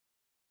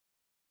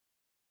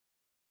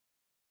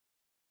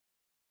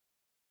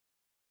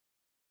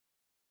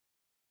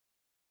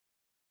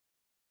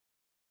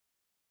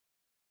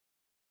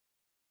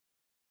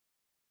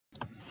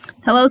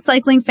Hello,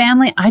 cycling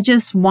family. I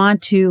just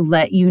want to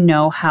let you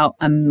know how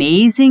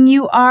amazing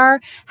you are,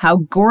 how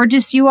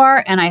gorgeous you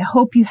are, and I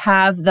hope you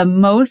have the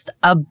most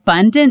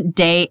abundant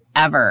day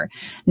ever.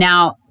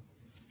 Now,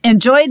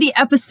 enjoy the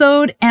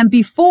episode, and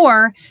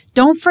before,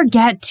 don't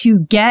forget to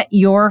get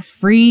your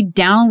free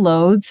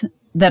downloads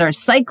that are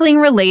cycling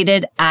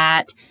related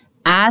at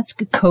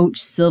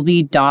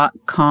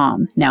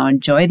askcoachsylvie.com. Now,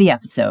 enjoy the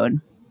episode.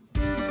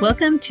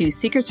 Welcome to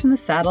Secrets from the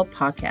Saddle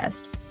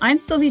podcast. I'm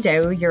Sylvie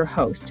Dow, your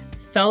host.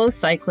 Fellow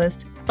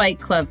cyclist, bike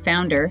club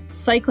founder,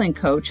 cycling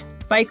coach,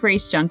 bike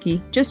race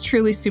junkie, just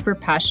truly super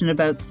passionate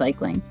about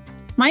cycling.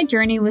 My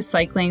journey with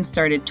cycling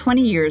started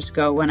 20 years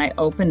ago when I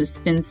opened a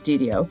spin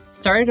studio,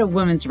 started a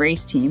women's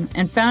race team,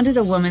 and founded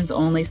a women's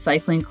only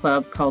cycling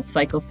club called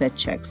Cycle Fit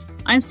Chicks.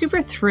 I'm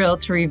super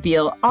thrilled to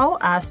reveal all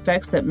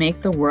aspects that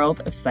make the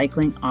world of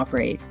cycling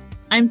operate.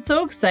 I'm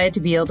so excited to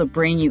be able to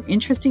bring you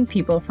interesting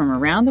people from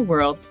around the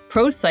world,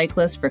 pro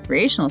cyclists,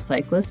 recreational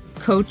cyclists,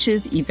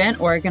 coaches, event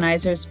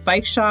organizers,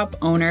 bike shop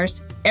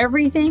owners,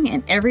 everything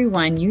and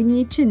everyone you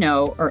need to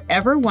know or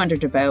ever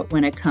wondered about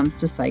when it comes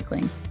to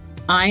cycling.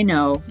 I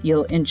know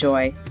you'll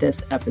enjoy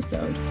this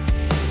episode.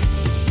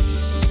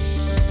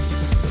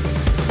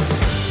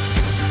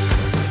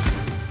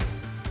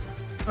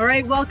 All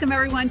right, welcome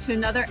everyone to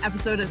another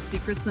episode of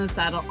Secrets from the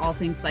Saddle, All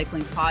Things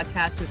Cycling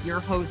podcast with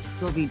your host,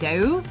 Sylvie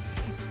Dow.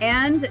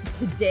 And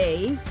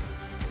today,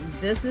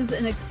 this is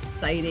an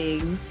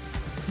exciting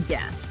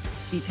guest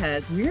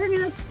because we're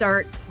going to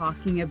start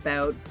talking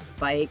about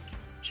bike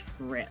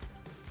trips.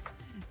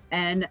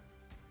 And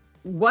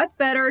what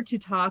better to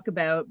talk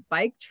about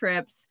bike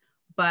trips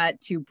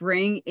but to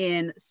bring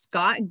in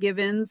Scott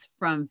Givens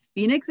from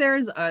Phoenix,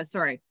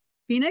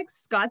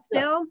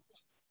 Scottsdale,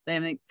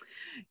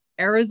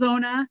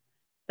 Arizona.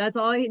 That's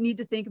all you need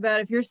to think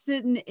about. If you're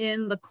sitting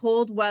in the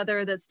cold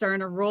weather that's starting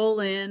to roll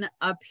in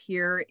up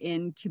here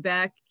in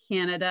Quebec,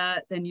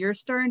 Canada, then you're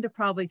starting to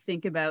probably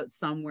think about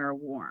somewhere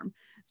warm.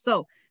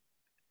 So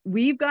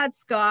we've got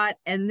Scott,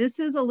 and this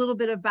is a little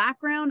bit of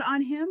background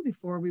on him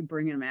before we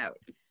bring him out.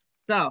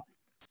 So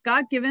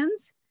Scott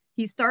Givens,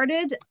 he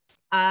started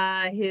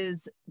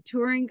his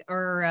touring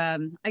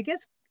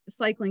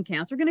cycling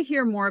camps. We're going to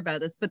hear more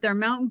about this, but they're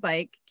mountain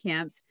bike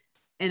camps,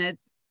 and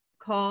it's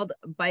called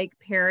Bike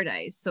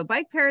Paradise. So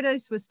Bike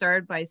Paradise was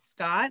started by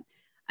Scott,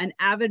 an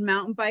avid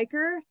mountain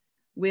biker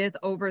with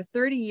over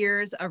 30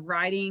 years of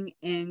riding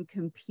and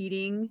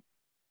competing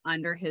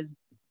under his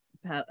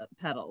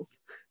pedals.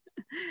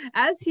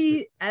 As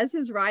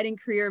his riding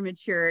career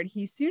matured,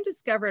 he soon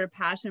discovered a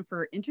passion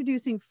for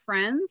introducing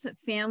friends,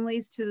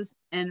 family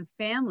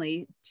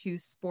to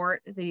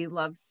sport that he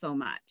loves so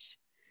much.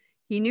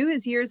 He knew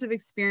his years of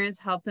experience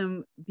helped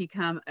him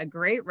become a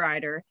great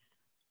rider,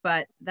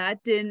 but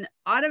that didn't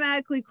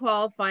automatically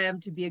qualify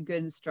him to be a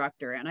good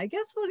instructor. And I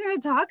guess we're going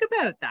to talk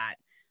about that.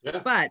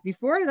 Yeah. But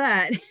before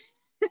that,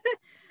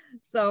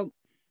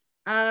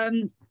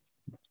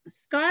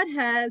 Scott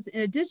has,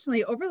 and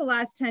additionally, over the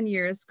last 10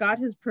 years, Scott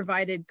has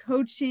provided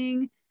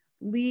coaching,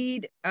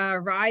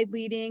 ride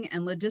leading,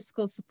 and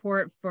logistical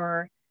support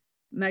for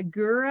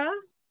Magura.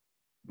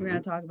 We're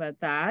going to talk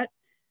about that.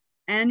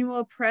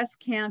 Annual press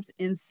camps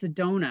in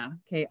Sedona.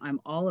 Okay,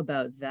 I'm all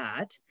about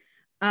that.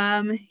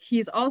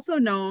 He's also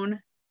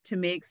known to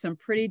make some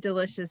pretty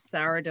delicious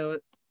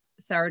sourdough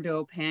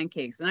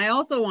pancakes. And I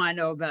also want to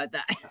know about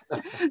that.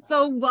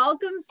 So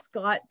welcome,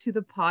 Scott, to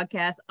the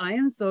podcast. I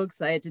am so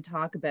excited to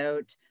talk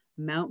about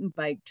mountain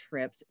bike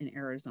trips in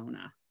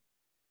Arizona.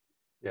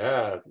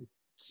 Yeah,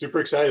 super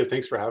excited.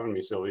 Thanks for having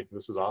me, Sylvie.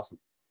 This is awesome.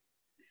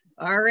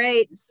 All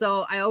right.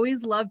 So I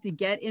always love to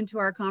get into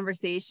our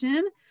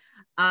conversation.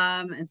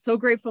 And so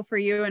grateful for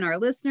you and our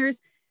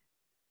listeners.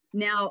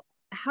 Now,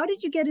 how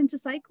did you get into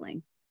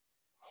cycling?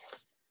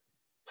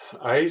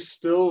 I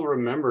still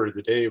remember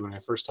the day when I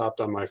first hopped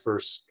on my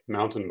first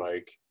mountain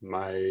bike.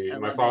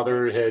 My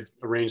father had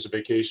arranged a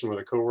vacation with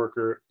a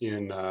coworker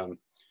in, where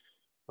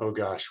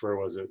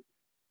was it?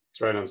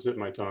 It's right on the tip of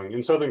my tongue,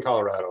 in Southern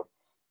Colorado.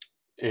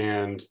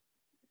 And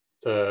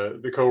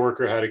the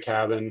coworker had a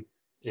cabin,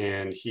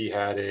 and he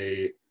had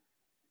a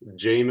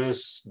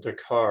Jamis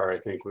Dakar, I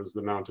think was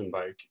the mountain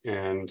bike.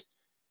 And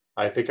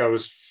I think I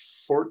was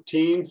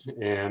 14,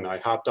 and I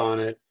hopped on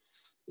it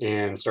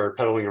and started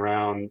pedaling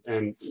around.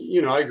 And,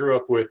 I grew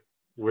up with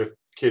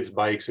kids'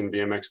 bikes and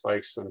BMX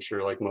bikes, I'm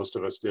sure like most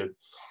of us did.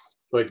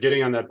 But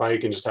getting on that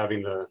bike and just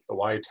having the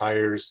wide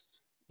tires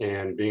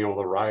and being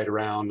able to ride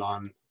around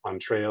on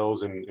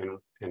trails and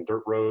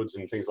dirt roads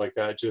and things like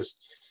that,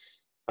 just,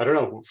 I don't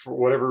know, for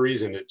whatever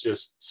reason, it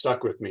just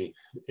stuck with me.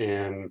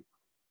 And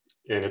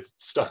it's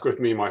stuck with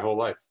me my whole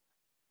life.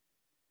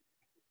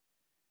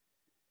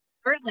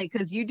 Certainly,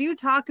 because you do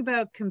talk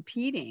about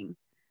competing.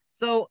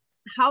 So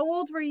how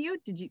old were you?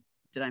 Did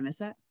I miss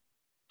that?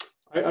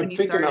 I'm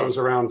thinking I was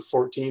around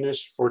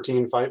 14-ish,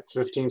 14,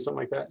 15, something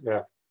like that.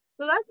 Yeah.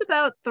 So that's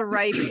about the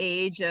ripe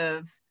age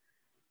of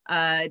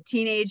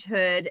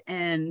teenagehood.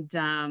 And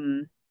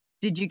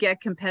did you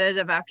get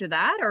competitive after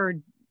that? Or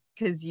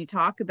because you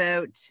talk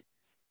about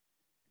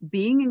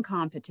being in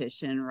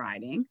competition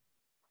riding?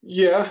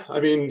 Yeah,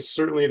 I mean,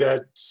 certainly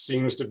that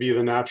seems to be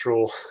the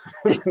natural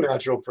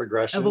natural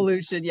progression.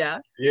 Evolution, yeah.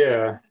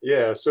 Yeah,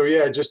 yeah. So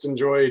yeah, I just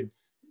enjoyed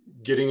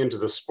getting into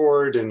the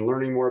sport and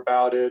learning more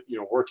about it,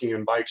 working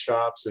in bike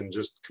shops and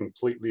just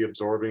completely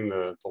absorbing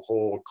the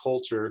whole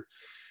culture.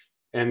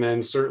 And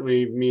then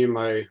certainly me and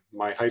my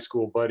high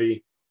school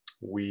buddy,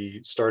 we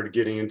started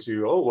getting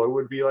into, oh, what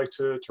would it be like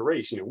to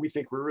race? We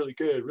think we're really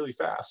good, really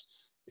fast.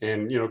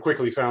 And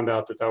quickly found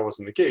out that that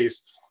wasn't the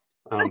case.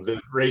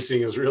 That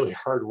racing is really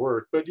hard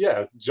work. But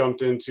yeah,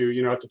 jumped into,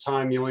 at the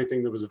time the only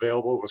thing that was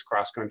available was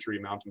cross country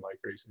mountain bike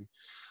racing.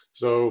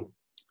 So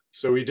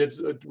we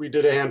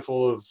did a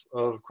handful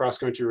of cross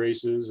country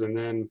races, and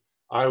then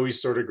I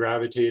always sort of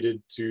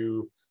gravitated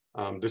to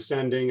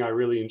descending. I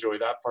really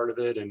enjoyed that part of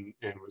it, and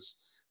was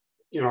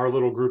our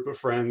little group of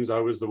friends. I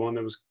was the one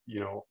that was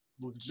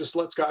just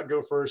let Scott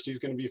go first. He's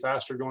going to be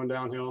faster going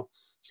downhill.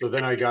 So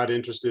then I got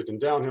interested in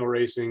downhill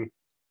racing,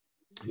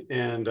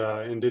 and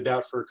did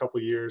that for a couple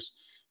of years.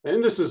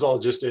 And this is all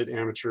just at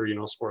amateur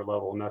sport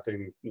level,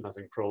 nothing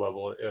pro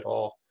level at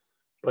all.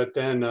 But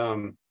then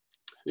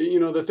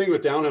the thing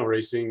with downhill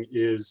racing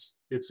is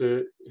it's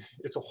a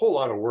whole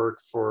lot of work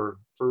for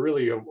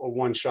really a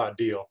one shot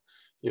deal.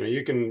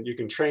 You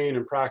can train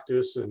and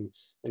practice, and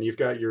you've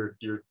got your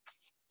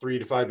 3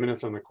 to 5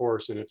 minutes on the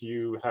course, and if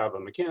you have a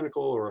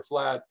mechanical or a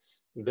flat,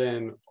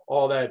 then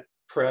all that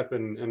prep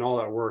and all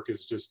that work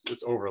is just,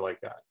 it's over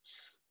like that.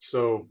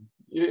 So,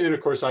 and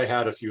of course I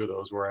had a few of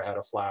those where I had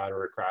a flat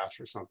or a crash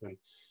or something.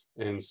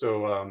 And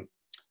so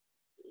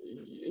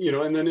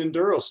and then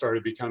enduro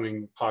started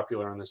becoming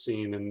popular on the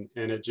scene,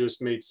 and it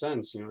just made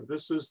sense.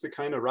 This is the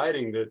kind of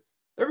riding that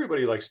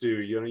everybody likes to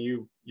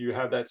do. You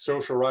have that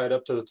social ride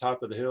up to the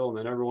top of the hill, and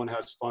then everyone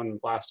has fun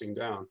blasting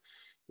down.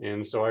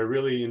 And so I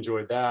really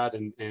enjoyed that,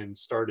 and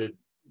started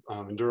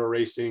enduro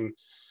racing,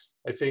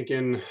 I think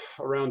in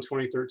around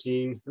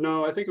 2013.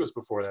 No, I think it was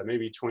before that,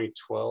 maybe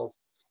 2012.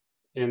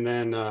 And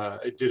then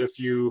I did a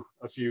few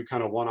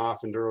kind of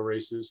one-off enduro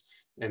races,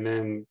 and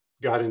then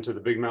got into the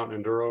Big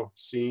Mountain Enduro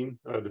scene,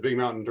 the Big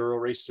Mountain Enduro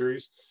Race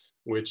Series,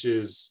 which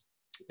is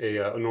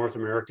a North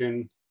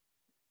American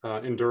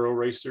enduro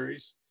race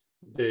series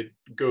that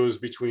goes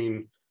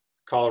between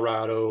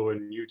Colorado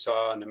and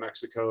Utah and New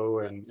Mexico,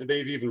 and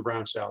they've even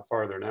branched out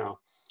farther now.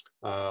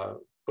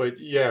 But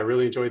yeah, I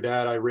really enjoyed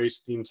that. I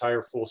raced the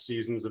entire full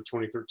seasons of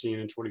 2013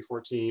 and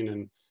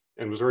 2014,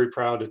 and was very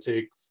proud to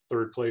take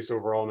third place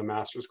overall in the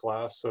Masters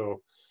class.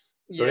 So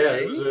yeah,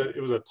 it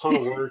was a ton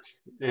of work,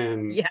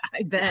 and yeah,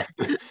 I bet.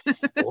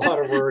 a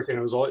lot of work, and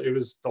it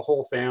was the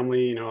whole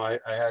family. I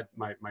had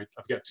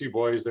I've got two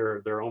boys.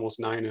 They're almost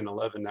 9 and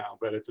 11 now,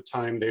 but at the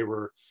time they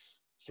were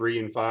 3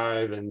 and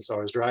 5, and so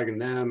I was dragging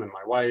them and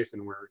my wife,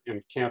 and we're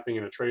camping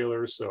in a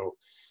trailer. So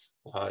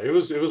it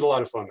was a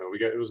lot of fun though.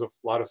 It was a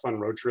lot of fun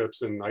road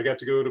trips, and I got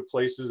to go to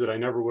places that I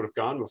never would have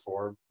gone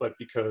before, but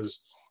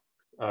because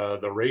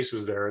the race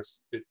was there,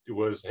 it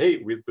was,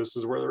 hey, this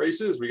is where the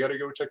race is. We got to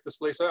go check this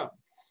place out.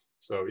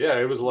 So yeah,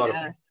 it was a lot of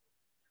fun.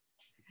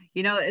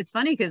 It's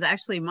funny because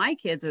actually my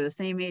kids are the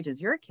same age as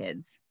your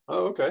kids.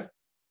 Oh, okay.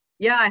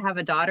 Yeah, I have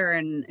a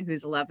daughter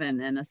who's 11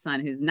 and a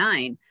son who's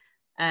 9.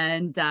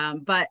 And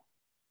but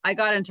I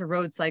got into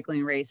road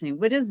cycling racing,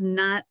 which is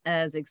not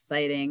as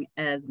exciting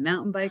as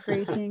mountain bike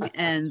racing,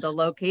 and the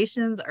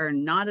locations are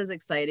not as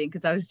exciting,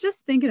 because I was just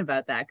thinking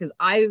about that, because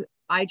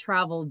I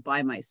traveled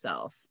by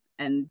myself,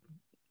 and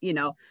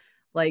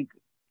like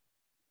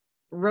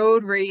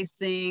road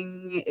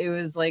racing, it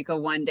was like a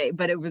one day,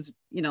 but it was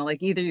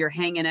like either you're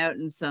hanging out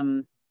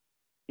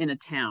in a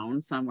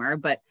town somewhere,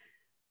 but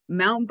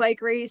mountain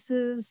bike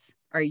races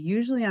are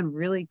usually on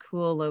really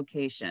cool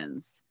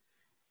locations.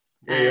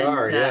 They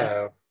are,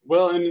 yeah.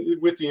 Well,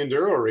 and with the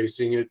enduro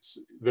racing,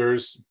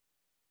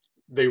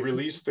 they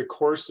release the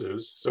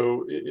courses.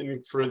 So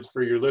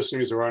for your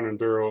listeners who aren't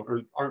enduro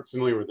or aren't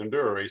familiar with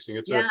enduro racing,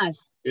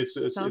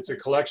 it's a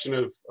collection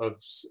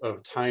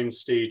of timed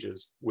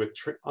stages with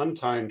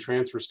untimed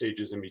transfer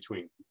stages in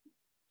between.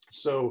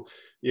 So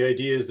the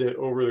idea is that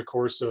over the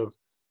course of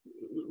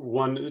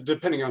one,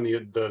 depending on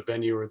the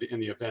venue or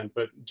in the event,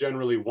 but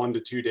generally 1 to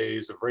 2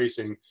 days of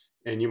racing,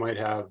 and you might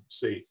have,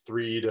 say,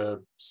 3 to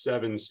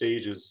 7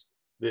 stages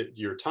that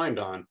you're timed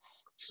on.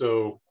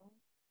 So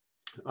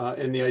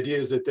and the idea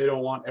is that they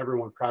don't want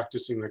everyone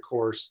practicing the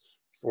course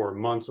for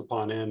months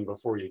upon end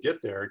before you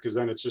get there, because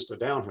then it's just a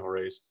downhill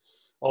race.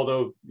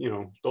 Although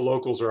the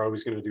locals are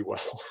always going to do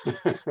well.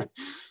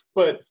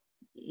 But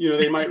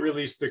they might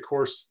release the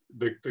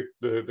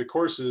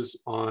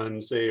courses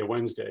on, say, a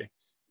Wednesday,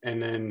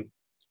 and then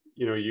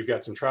you've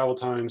got some travel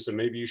time, so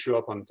maybe you show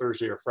up on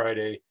Thursday or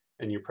Friday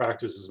and you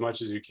practice as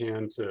much as you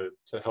can to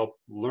help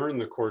learn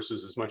the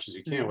courses as much as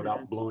you can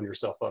without blowing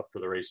yourself up for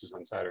the races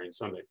on Saturday and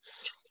Sunday.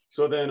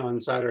 So then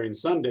on Saturday and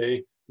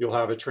Sunday, you'll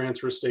have a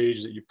transfer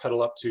stage that you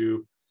pedal up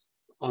to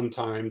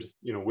untimed,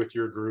 with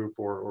your group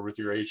or with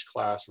your age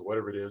class or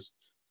whatever it is.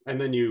 And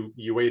then you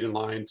wait in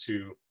line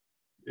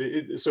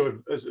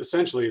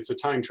essentially it's a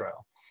time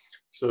trial.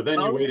 So then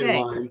you wait in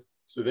line.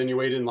 So then you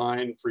wait in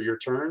line for your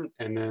turn,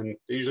 and then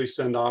they usually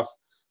send off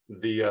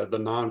the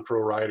non-pro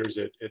riders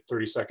at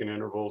 30-second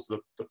intervals, the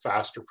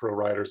faster pro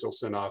riders they'll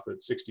send off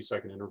at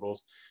 60-second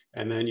intervals,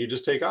 and then you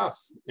just take off,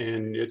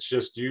 and it's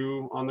just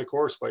you on the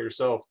course by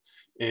yourself,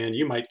 and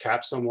you might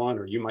catch someone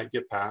or you might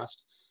get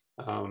past,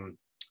 and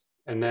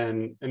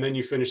then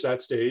you finish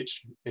that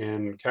stage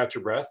and catch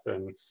your breath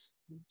and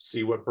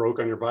see what broke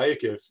on your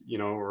bike, if you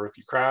know, or if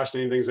you crashed,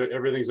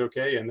 everything's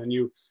okay, and then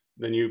you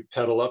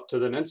pedal up to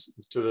the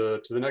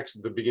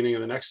the beginning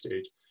of the next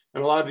stage.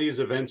 And a lot of these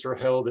events are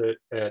held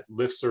at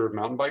lift-served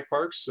mountain bike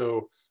parks.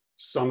 So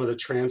some of the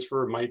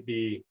transfer might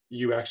be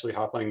you actually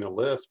hopping the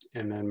lift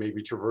and then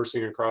maybe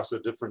traversing across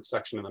a different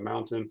section of the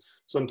mountain.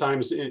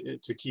 Sometimes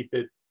to keep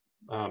it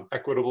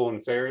equitable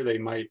and fair, they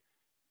might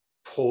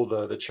pull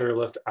the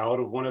chairlift out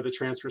of one of the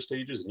transfer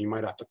stages, and you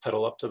might have to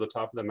pedal up to the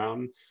top of the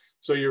mountain.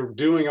 So you're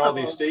doing all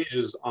these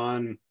stages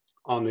on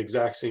the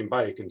exact same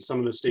bike, and some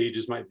of the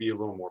stages might be a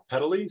little more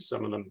pedally.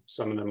 Some of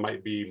them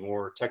might be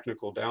more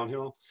technical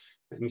downhill.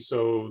 And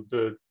so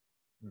the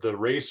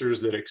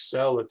racers that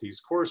excel at these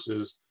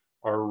courses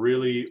are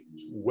really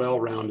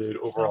well-rounded,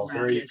 overall,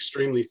 very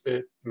extremely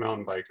fit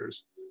mountain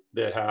bikers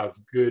that have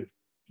good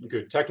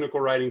technical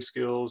riding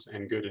skills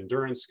and good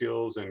endurance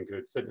skills and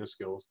good fitness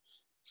skills.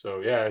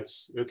 So yeah,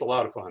 it's a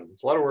lot of fun.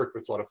 It's a lot of work,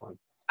 but it's a lot of fun.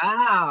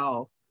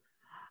 Wow.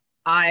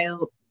 I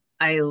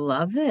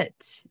love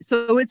it.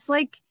 So it's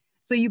like,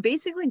 so you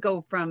basically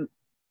go from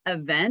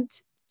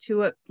event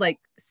to like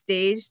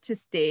stage to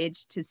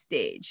stage to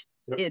stage.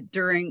 Yep.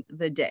 During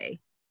the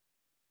day,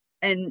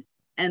 and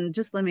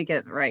just let me get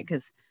it right,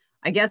 because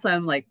I guess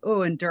I'm like, oh,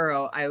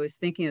 enduro, I was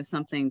thinking of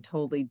something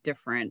totally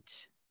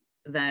different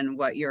than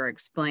what you're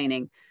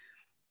explaining.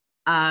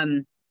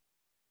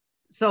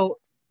 So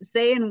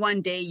say in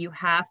one day you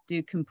have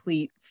to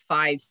complete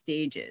 5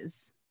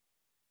 stages.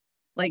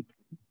 Like,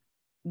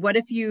 what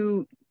if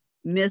you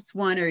miss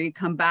one or you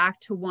come back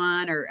to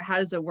one, or how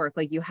does it work?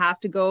 Like, you have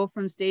to go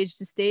from stage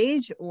to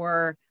stage,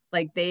 or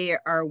like they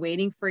are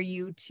waiting for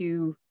you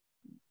to,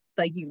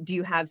 like, do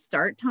you have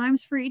start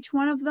times for each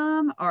one of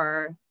them,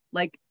 or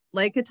like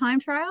a time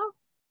trial?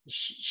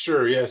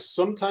 Sure, yes.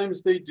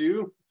 Sometimes they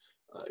do.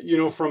 You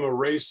know, from a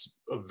race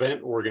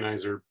event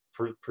organizer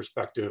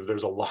perspective,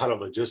 there's a lot of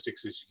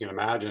logistics, as you can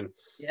imagine.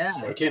 Yeah.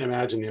 So I can't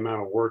imagine the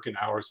amount of work and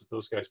hours that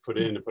those guys put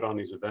in to put on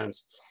these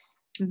events.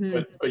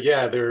 Mm-hmm. But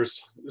yeah,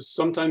 there's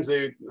sometimes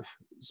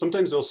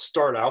they'll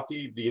start out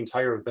the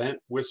entire event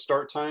with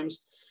start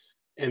times,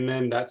 and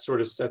then that sort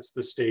of sets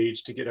the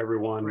stage to get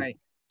everyone right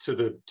to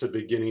the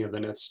beginning of the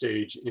next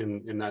stage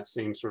in that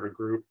same sort of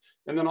group.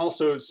 And then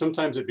also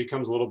sometimes it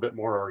becomes a little bit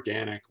more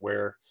organic,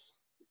 where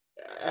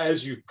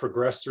as you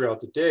progress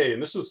throughout the day,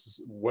 and this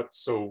is one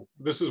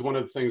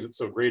of the things that's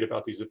so great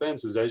about these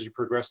events, is as you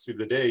progress through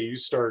the day, you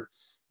start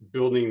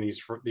building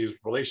these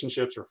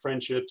relationships or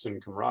friendships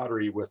and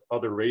camaraderie with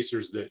other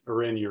racers that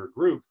are in your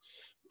group.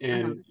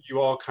 And you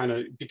all kind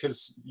of,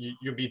 because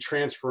you'll be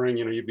transferring,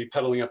 you know, you'll be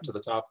pedaling up to the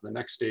top of the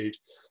next stage,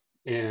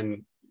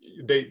 and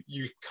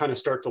you kind of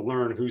start to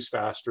learn who's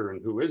faster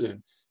and who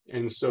isn't.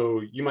 And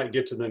so you might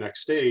get to the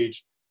next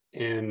stage,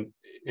 and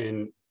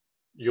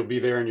you'll be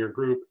there in your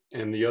group,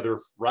 and the other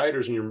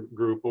riders in your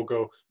group will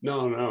go,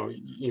 no,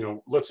 you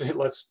know, let's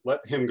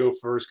let him go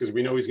first, because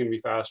we know he's going to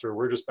be faster.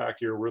 We're just back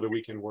here. We're the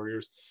weekend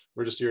warriors.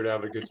 We're just here to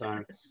have a good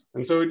time.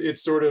 And so it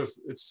sort of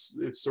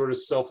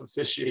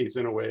self-officiates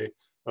in a way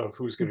of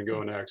who's going to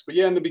go next. But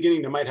yeah, in the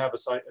beginning, they might have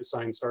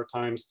assigned start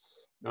times.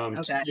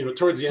 You know,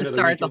 towards the end of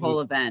the weekend, start the whole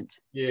event.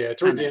 Yeah,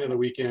 towards the end of the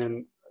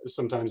weekend,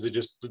 sometimes it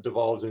just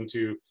devolves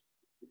into,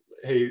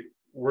 hey,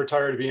 we're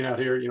tired of being out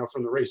here, you know,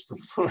 from the race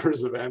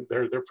promoters event.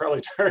 They're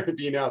probably tired of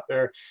being out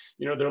there.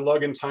 You know, they're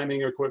lugging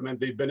timing equipment.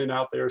 They've been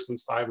out there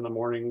since 5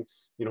 a.m,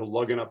 you know,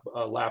 lugging up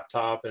a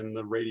laptop and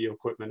the radio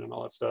equipment and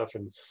all that stuff.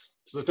 And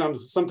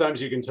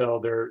sometimes you can tell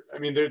they're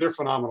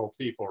phenomenal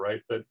people,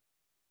 right? But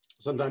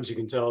sometimes you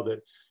can tell that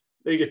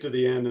they get to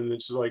the end and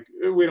it's just like,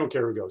 we don't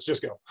care who goes,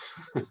 just go.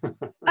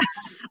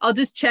 I'll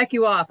just check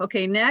you off.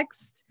 Okay,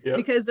 next. Yep.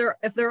 Because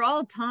if they're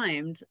all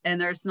timed and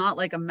there's not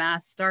like a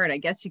mass start, I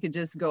guess you could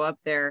just go up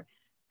there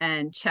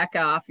and check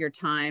off your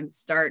time,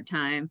 start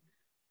time.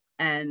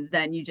 And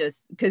then you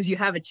just, because you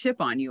have a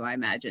chip on you, I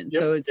imagine.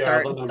 Yep. So it's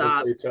start and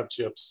stop. Plates have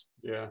chips.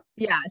 Yeah.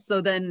 Yeah.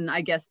 So then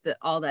I guess that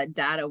all that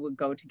data would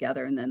go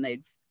together, and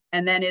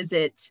then is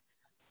it,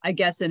 I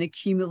guess, an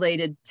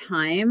accumulated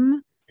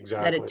time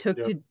that it took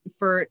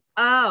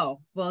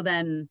well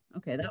then,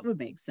 okay, that would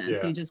make sense.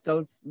 Yeah. You just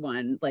go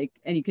one, like,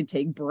 and you could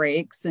take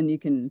breaks, and you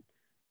can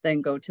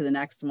then go to the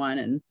next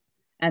one,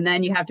 and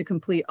then you have to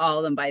complete all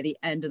of them by the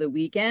end of the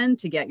weekend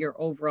to get your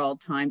overall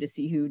time to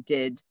see who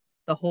did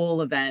the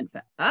whole event.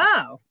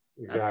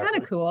 Exactly. That's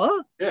kind of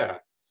cool. Yeah.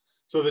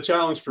 So the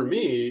challenge for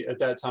me at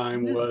that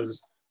time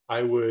was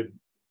we would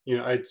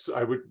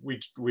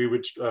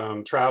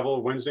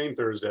travel Wednesday and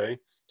Thursday,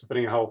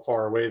 depending on how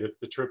far away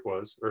the trip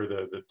was, or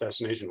the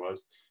destination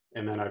was.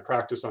 And then I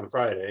practiced on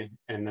Friday.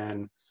 And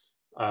then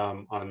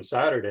on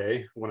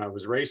Saturday, when I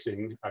was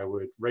racing, I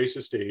would race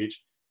a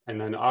stage. And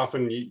then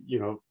often, you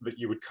know, that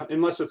you would,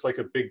 unless it's like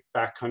a big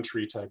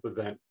backcountry type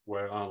event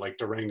where like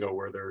Durango,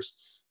 where there's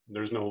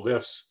no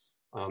lifts,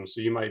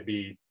 So you might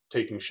be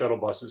taking shuttle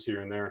buses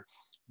here and there.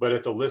 But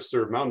at the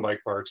lift-serve mountain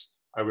bike parks,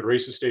 I would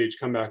race a stage,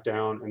 come back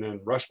down, and then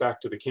rush back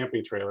to the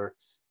camping trailer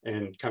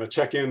and kind of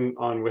check in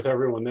on with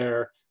everyone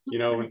there, you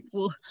know, and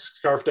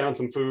scarf down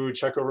some food,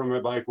 check over my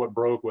bike, what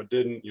broke, what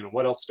didn't, you know,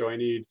 what else do I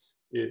need?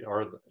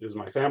 Is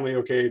my family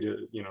okay?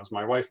 You know, is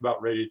my wife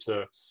about ready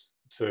to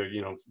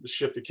you know,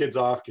 ship the kids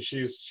off because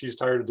she's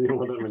tired of dealing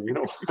with them, and you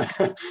know,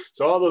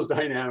 so all those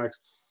dynamics.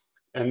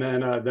 And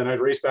then I'd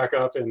race back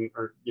up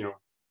or you know,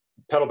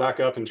 pedal back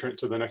up and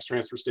to the next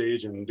transfer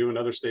stage and do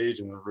another stage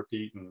and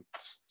repeat. And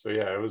so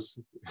yeah, it was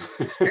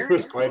it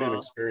was quite an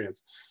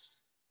experience.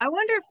 I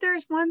wonder if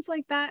there's ones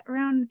like that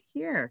around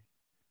here.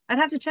 I'd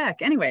have to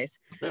check. Anyways,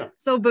 yeah.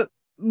 So, but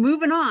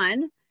moving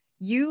on,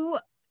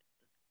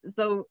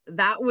 so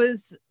that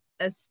was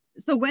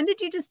so when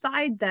did you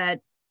decide that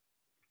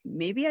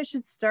maybe I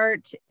should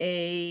start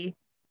a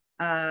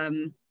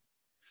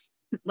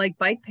like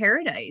Bike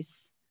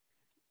Paradise?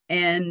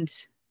 And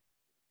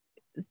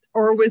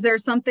or was there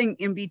something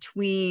in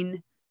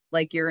between,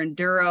 like your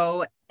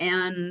enduro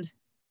and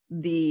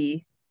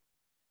the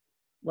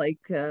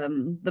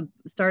the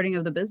starting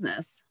of the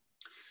business?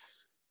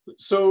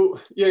 So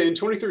yeah, in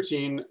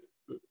 2013,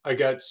 I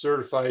got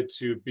certified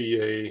to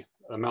be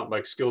a mountain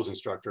bike skills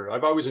instructor.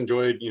 I've always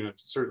enjoyed, you know,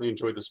 certainly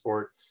enjoyed the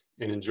sport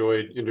and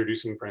enjoyed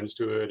introducing friends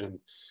to it.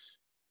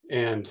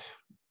 And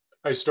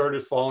I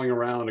started following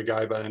around a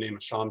guy by the name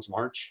of Shams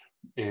March,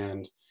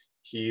 and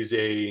he's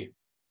a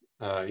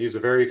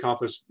very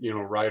accomplished, you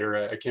know, rider.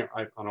 I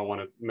don't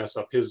want to mess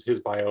up his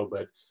bio,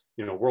 but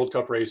you know, World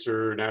Cup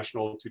racer,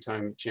 national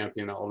 2-time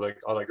champion, all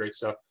that great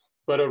stuff.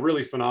 But a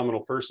really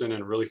phenomenal person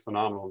and a really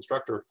phenomenal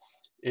instructor.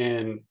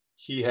 And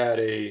he had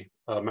a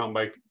mountain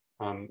bike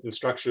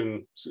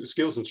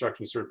skills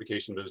instruction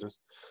certification business.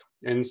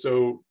 And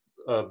so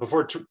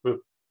prior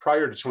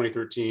to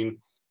 2013,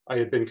 I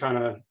had been kind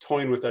of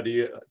toying with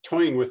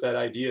that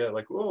idea,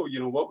 like, oh, you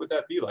know, what would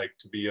that be like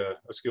to be a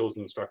skills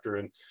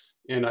instructor?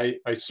 And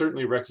I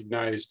certainly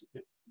recognized,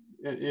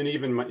 and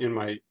even in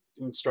my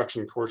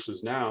instruction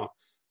courses now,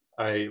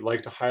 I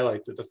like to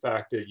highlight that the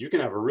fact that you can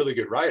have a really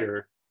good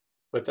rider,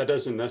 but that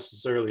doesn't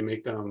necessarily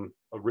make them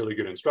a really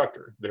good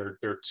instructor.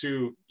 They're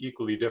two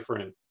equally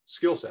different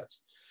skill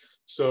sets.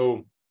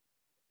 So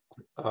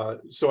I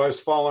was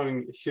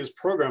following his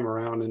program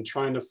around and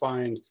trying to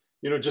find,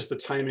 you know, just the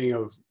timing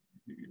of,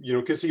 you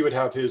know, because he would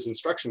have his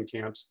instruction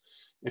camps,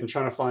 and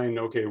trying to find,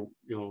 okay,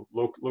 you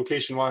know,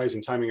 location wise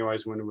and timing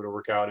wise, when it would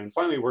work out. And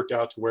finally worked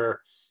out to where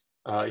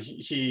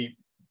he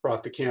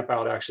brought the camp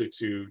out actually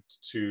to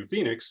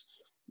Phoenix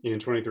in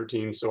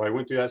 2013. So I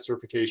went through that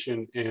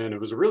certification, and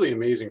it was a really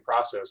amazing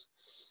process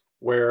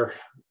where,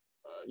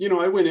 you know,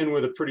 I went in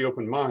with a pretty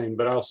open mind,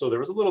 but also there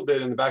was a little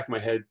bit in the back of my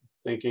head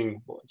thinking,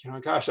 well, you know,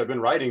 gosh, I've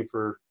been riding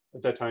for,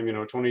 at that time, you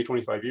know, 20,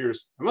 25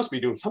 years. I must be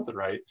doing something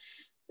right.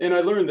 And I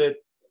learned that,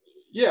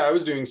 yeah, I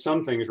was doing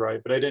some things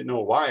right, but I didn't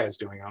know why I was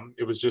doing them.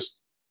 It was just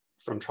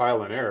from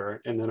trial and error.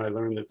 And then I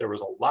learned that there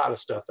was a lot of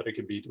stuff that I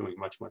could be doing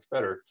much, much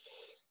better.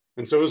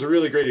 And so it was a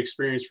really great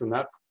experience from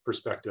that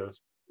perspective.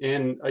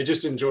 And I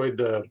just enjoyed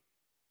the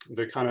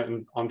kind of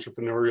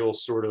entrepreneurial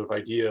sort of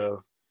idea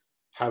of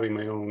having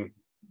my own,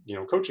 you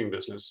know, coaching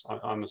business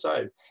on the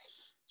side.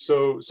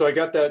 So I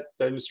got that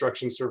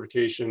instruction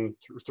certification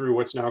through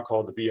what's now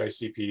called the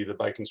BICP, the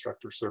Bike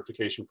Instructor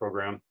Certification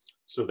Program.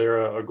 So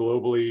they're a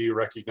globally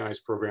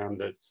recognized program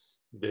that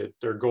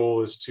their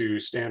goal is to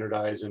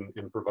standardize and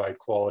provide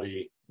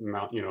quality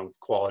a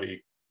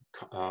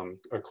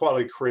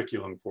quality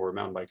curriculum for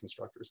mountain bike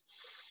instructors.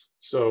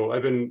 So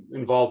I've been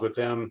involved with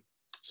them.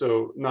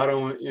 So not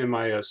only am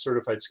I a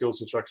certified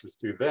skills instructor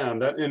through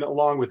them, and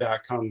along with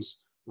that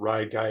comes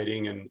ride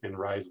guiding and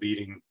ride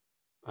leading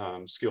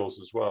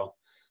skills as well.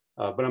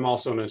 But I'm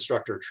also an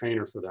instructor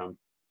trainer for them.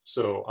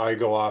 So I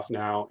go off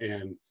now,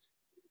 and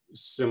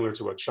similar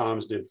to what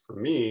Shams did for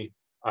me,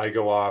 I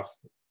go off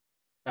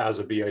as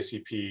a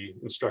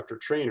BICP instructor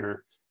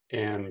trainer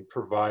and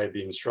provide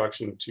the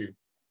instruction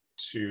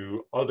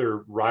to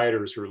other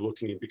riders who are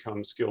looking to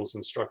become skills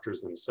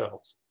instructors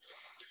themselves.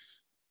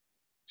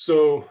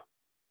 So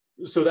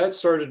that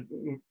started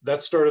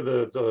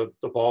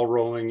the ball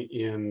rolling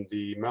in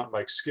the mountain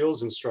bike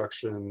skills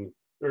instruction,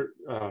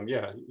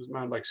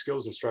 mountain bike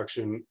skills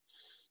instruction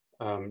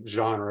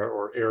genre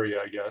or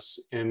area, I guess.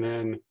 And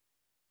then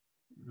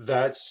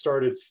that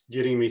started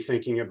getting me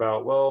thinking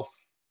about, well,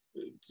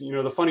 you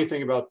know, the funny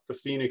thing about the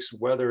Phoenix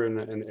weather in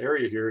the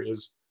area here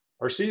is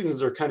our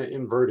seasons are kind of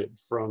inverted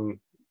from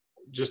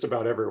just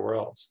about everywhere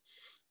else.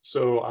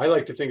 So I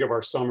like to think of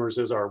our summers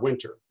as our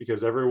winter,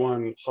 because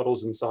everyone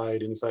huddles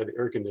inside the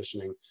air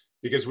conditioning,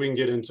 because we can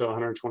get into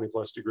 120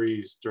 plus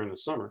degrees during the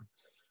summer.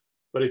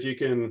 But if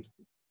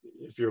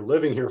you're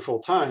living here full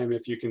time,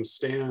 if you can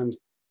stand,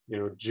 you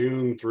know,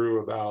 June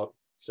through about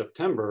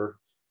September,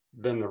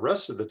 then the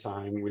rest of the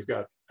time we've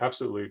got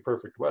absolutely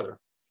perfect weather.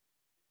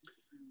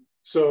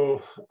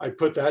 So I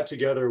put that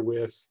together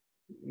with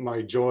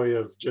my joy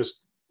of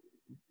just,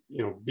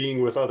 you know,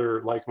 being with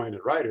other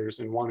like-minded riders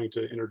and wanting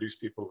to introduce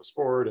people to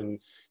sport and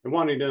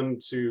wanting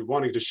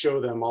to show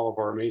them all of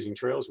our amazing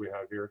trails we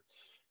have here.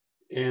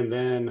 and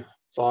then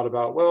thought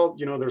about, well,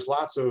 there's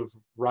lots of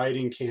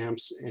riding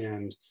camps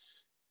and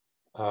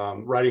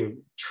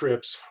riding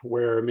trips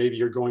where maybe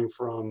you're going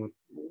from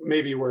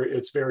where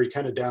it's very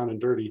kind of down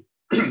and dirty,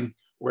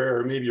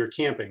 where maybe you're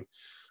camping,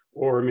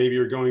 or maybe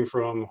you're going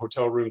from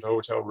hotel room to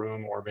hotel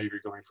room, or maybe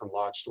you're going from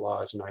lodge to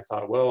lodge. And I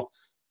thought, well,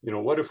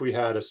 what if we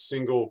had a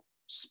single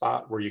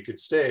spot where you could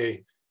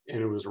stay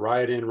and it was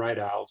ride in, ride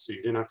out, so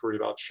you didn't have to worry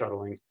about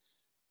shuttling.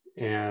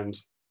 And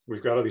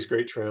we've got all these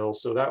great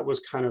trails. So that was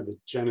kind of the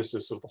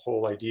genesis of the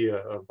whole idea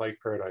of Bike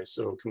Paradise.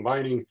 So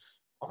combining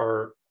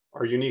our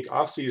unique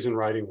off-season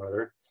riding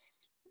weather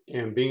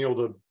and being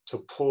able to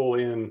pull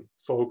in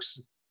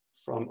folks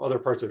from other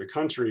parts of the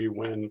country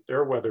when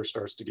their weather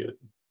starts to get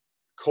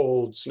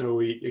cold,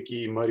 snowy,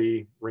 icky,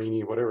 muddy,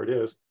 rainy, whatever it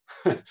is.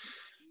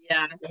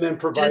 Yeah. And then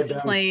provide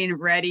them plain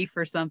ready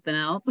for something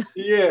else.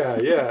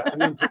 Yeah.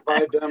 And then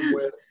provide them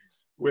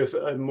with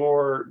a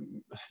more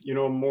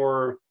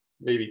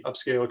maybe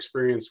upscale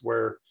experience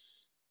where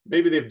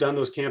maybe they've done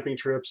those camping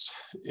trips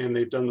and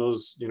they've done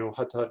those,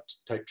 hut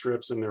type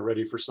trips, and they're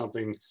ready for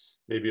something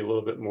maybe a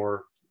little bit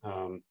more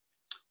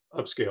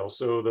upscale.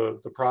 So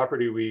the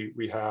property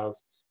we have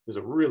is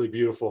a really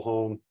beautiful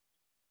home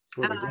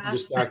with a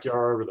gorgeous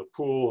backyard with a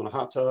pool and a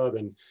hot tub.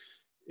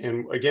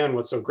 And again,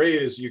 what's so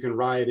great is you can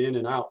ride in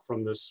and out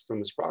from this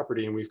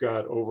property. And we've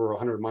got over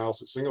 100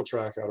 miles of single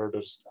track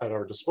at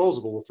our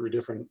disposal with 3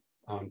 different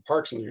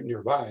parks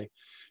nearby.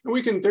 And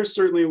we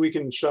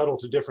can shuttle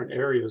to different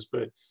areas,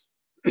 but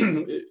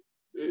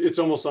it's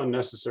almost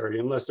unnecessary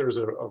unless there's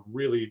a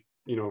really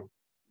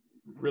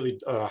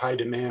high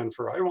demand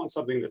for, I want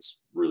something that's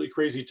really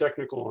crazy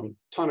technical and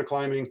ton of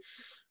climbing.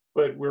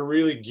 But we're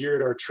really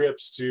geared our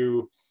trips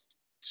to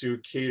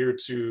cater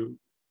to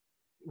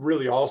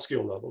really all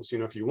skill levels.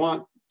 If you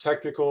want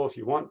technical, if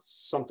you want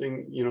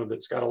something,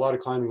 that's got a lot of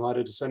climbing, a lot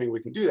of descending, we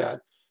can do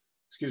that.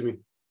 Excuse me.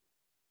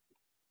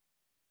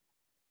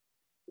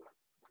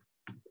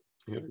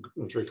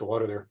 Drink of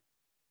water there.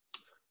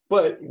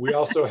 But we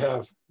also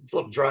have, it's a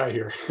little dry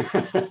here.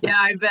 Yeah,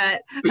 I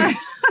bet.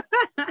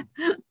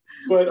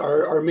 But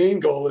our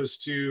main goal is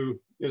to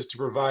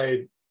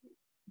provide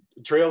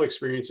trail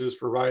experiences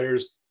for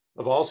riders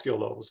of all skill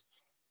levels.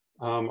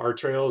 Our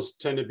trails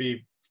tend to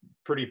be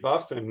pretty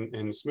buff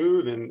and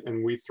smooth,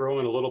 and we throw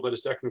in a little bit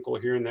of technical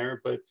here and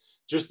there, but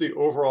just the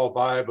overall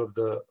vibe of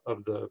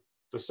the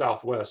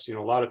Southwest,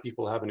 a lot of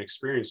people haven't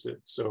experienced it.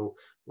 So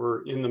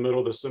we're in the middle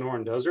of the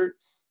Sonoran Desert,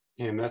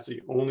 and that's the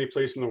only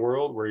place in the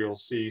world where you'll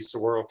see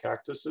saguaro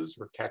cactuses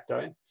or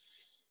cacti.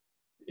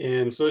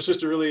 And so it's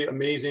just a really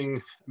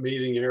amazing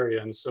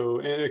area. And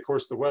of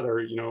course the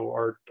weather,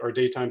 our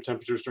daytime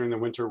temperatures during the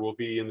winter will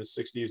be in the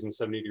 60s and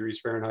 70 degrees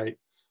Fahrenheit.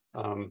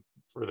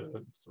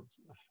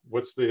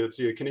 What's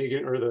the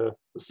Canadian or the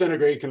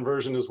centigrade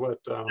conversion is what?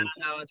 No,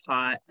 it's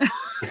hot.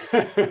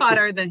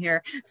 Hotter than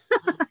here.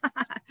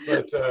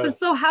 But,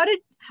 so how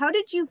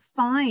did you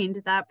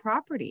find that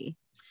property?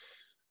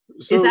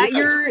 So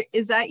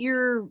is that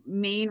your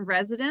main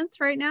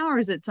residence right now, or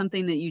is it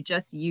something that you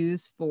just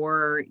use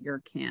for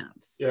your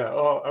camps? Yeah.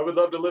 Oh, I would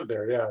love to live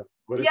there. Yeah.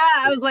 But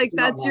I was like,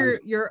 that's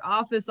your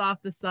office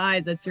off the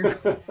side. That's your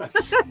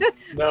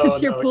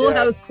it's your pool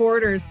house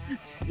quarters.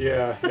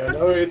 Yeah.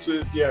 No,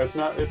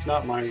 it's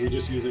not mine. We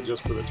just use it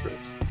just for the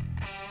trips.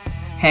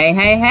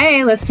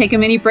 Hey, let's take a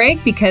mini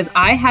break because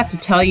I have to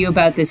tell you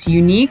about this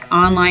unique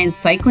online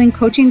cycling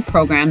coaching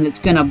program that's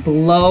going to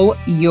blow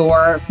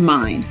your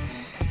mind.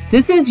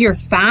 This is your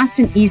fast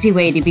and easy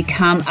way to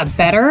become a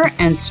better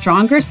and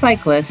stronger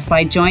cyclist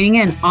by joining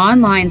an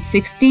online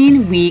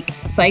 16-week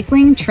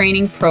cycling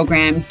training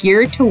program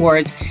geared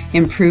towards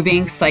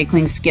improving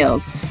cycling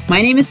skills.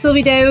 My name is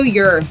Sylvie Dow,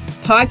 your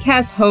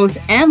podcast host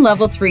and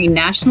Level 3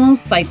 National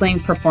Cycling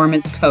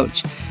Performance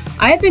Coach.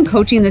 I have been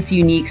coaching this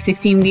unique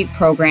 16-week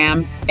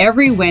program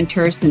every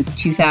winter since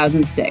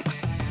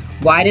 2006.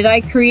 Why did I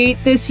create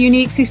this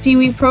unique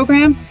 16-week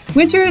program?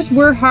 Winters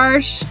were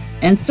harsh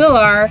and still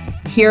are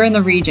here in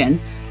the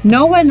region.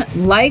 No one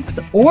likes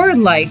or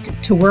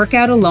liked to work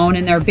out alone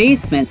in their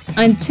basements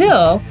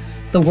until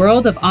the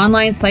world of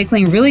online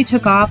cycling really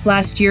took off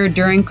last year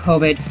during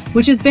COVID,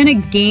 which has been a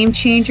game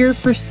changer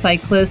for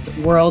cyclists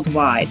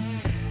worldwide.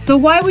 So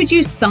why would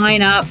you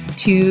sign up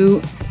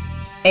to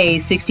a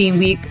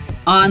 16-week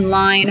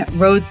online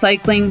road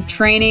cycling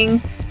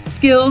training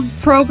skills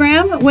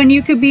program when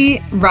you could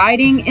be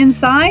riding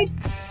inside?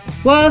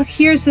 Well,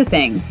 here's the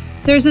thing.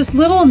 There's this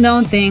little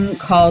known thing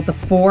called the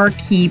 4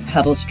 key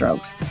pedal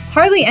strokes.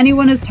 Hardly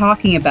anyone is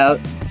talking about,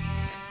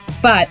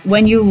 but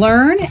when you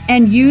learn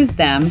and use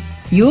them,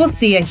 you will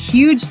see a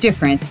huge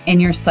difference in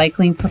your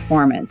cycling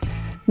performance,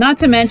 not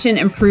to mention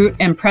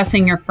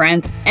impressing your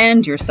friends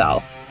and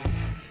yourself.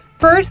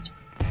 First,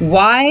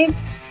 why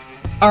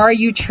are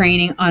you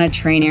training on a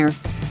trainer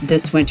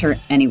this winter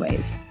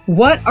anyways?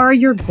 What are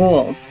your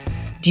goals?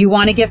 Do you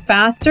want to get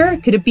faster?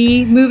 Could it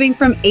be moving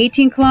from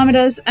 18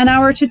 kilometers an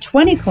hour to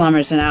 20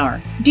 kilometers an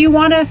hour? Do you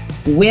want to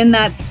win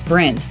that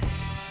sprint?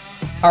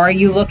 Are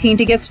you looking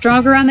to get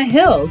stronger on the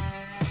hills?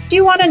 Do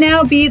you want to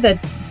now be the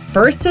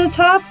first to the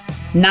top,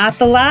 not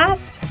the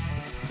last?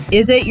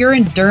 Is it your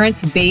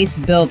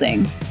endurance-based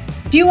building?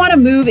 Do you want to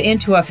move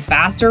into a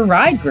faster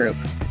ride group?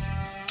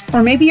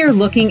 Or maybe you're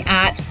looking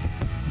at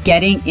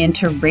getting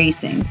into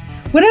racing.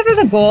 Whatever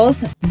the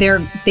goals,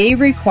 they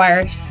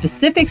require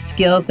specific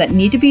skills that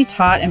need to be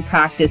taught and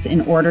practiced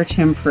in order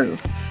to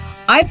improve.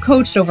 I've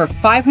coached over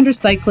 500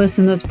 cyclists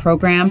in this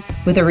program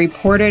with a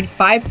reported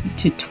 5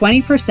 to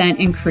 20%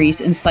 increase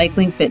in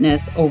cycling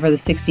fitness over the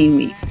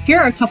 16-week.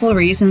 Here are a couple of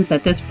reasons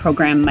that this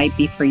program might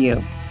be for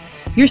you.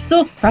 You're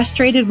still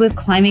frustrated with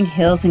climbing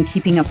hills and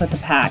keeping up with the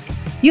pack.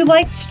 You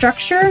like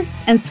structure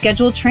and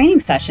scheduled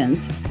training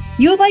sessions.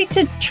 You like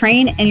to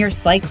train in your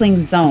cycling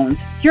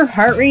zones. Your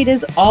heart rate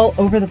is all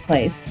over the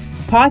place.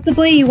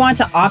 Possibly you want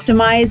to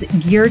optimize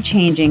gear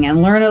changing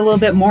and learn a little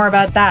bit more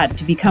about that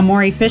to become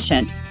more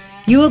efficient.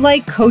 You would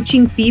like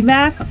coaching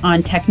feedback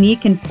on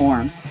technique and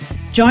form.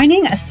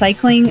 Joining a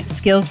cycling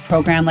skills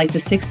program like the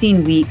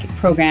 16-week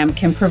program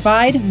can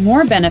provide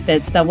more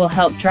benefits that will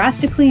help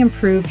drastically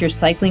improve your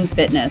cycling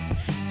fitness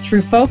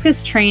through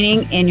focused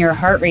training in your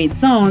heart rate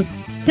zones,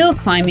 hill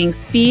climbing,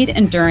 speed,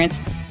 endurance,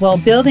 while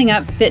building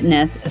up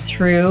fitness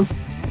through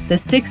the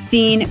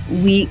 16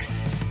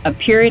 weeks of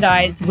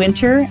periodized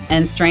winter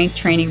and strength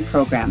training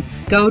program.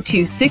 Go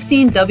to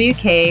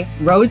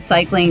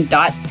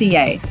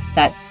 16wkroadcycling.ca.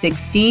 That's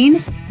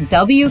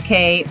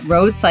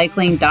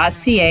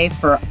 16wkroadcycling.ca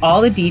for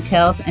all the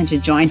details and to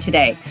join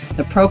today.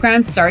 The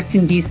program starts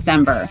in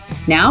December.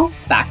 Now,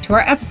 back to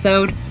our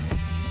episode.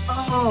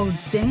 Oh,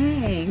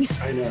 dang.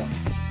 I know.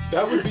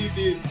 That would be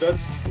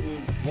that's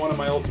one of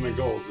my ultimate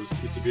goals is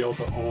to be able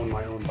to own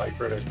my own Bike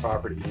Paradise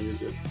property and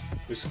use it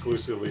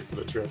exclusively for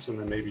the trips, and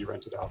then maybe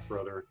rent it out for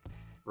other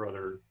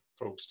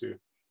folks too.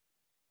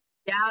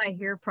 Yeah, I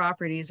hear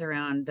properties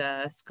around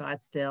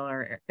Scottsdale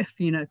or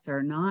Phoenix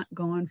are not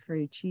going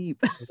very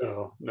cheap.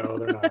 No,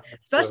 they're not.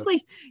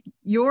 Especially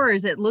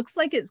yours. It looks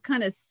like it's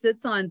kind of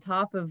sits on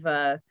top of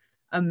a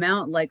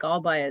mountain, like all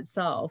by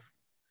itself.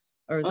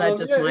 Or is that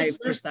just my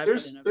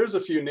perception? There's a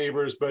few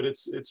neighbors, but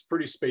it's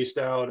pretty spaced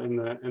out, and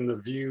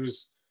the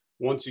views.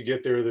 Once you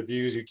get there, the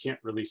views, you can't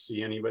really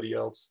see anybody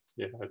else.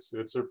 Yeah,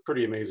 it's a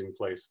pretty amazing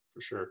place for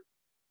sure.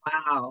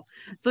 Wow.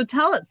 So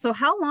tell us. So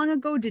how long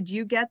ago did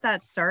you get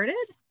that started?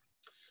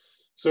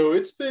 So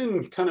it's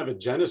been kind of a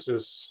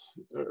genesis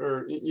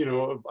or,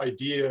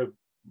 idea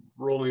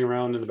rolling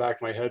around in the back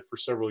of my head for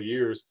several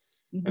years.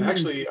 Mm-hmm. And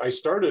actually I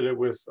started it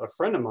with a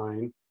friend of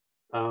mine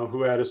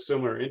who had a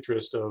similar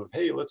interest of,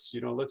 hey, let's,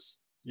 we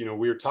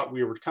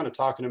were kind of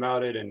talking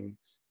about it. And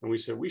we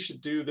said, we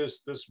should do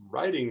this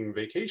riding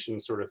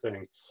vacation sort of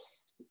thing.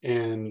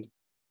 And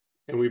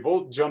we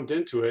both jumped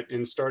into it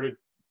and started,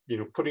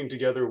 putting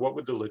together what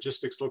would the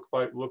logistics look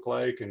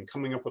like and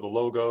coming up with a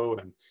logo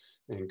and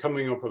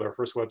coming up with our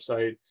first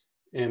website.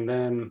 And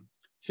then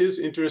his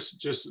interest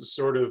just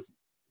sort of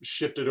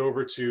shifted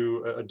over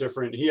to a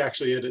different, he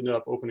actually ended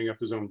up opening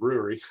up his own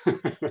brewery,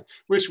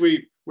 which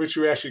we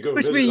actually go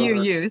visit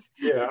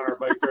on our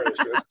Bike Paradise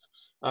trip.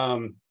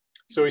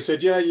 So he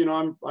said, yeah,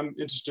 I'm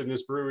interested in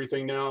this brewery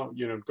thing now,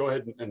 go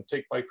ahead and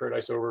take Bike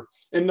Paradise over.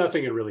 And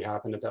nothing had really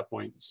happened at that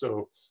point.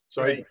 So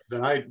right.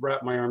 I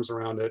wrapped my arms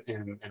around it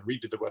and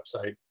redid the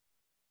website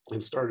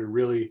and started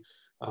really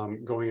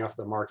going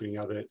after the marketing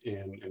of it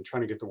and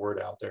trying to get the word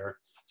out there.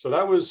 So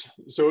it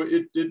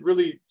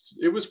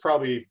was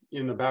probably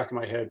in the back of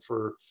my head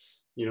for,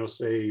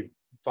 say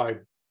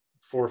 4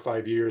 or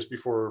 5 years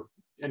before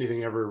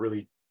anything ever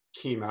really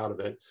came out of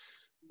it,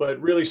 but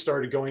really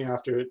started going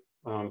after it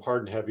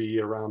hard and heavy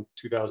around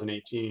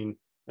 2018,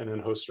 and then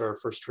hosted our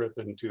first trip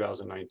in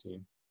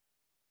 2019.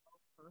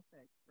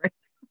 Perfect.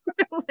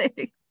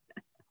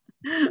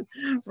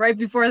 Right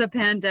before the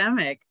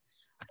pandemic.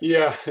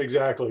 Yeah,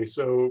 exactly.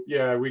 So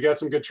yeah, we got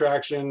some good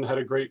traction, had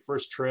a great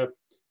first trip,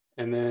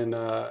 and then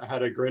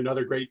had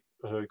another great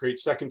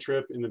second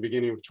trip in the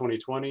beginning of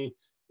 2020.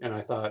 And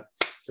I thought,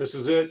 this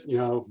is it.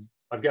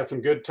 I've got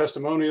some good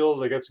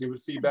testimonials. I got some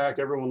good feedback.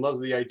 Everyone loves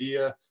the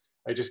idea.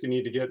 I just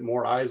need to get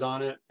more eyes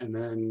on it. And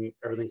then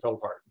everything fell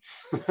apart.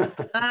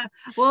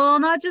 Well,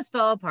 not just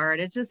fell apart.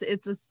 It's just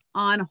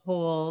on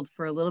hold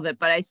for a little bit,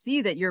 but I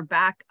see that you're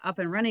back up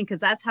and running because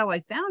that's how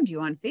I found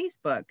you on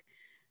Facebook.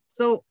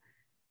 So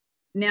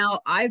now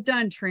I've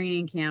done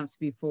training camps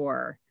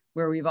before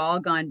where we've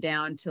all gone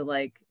down to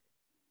like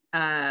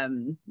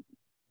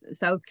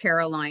South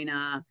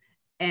Carolina,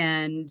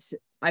 and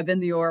I've been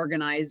the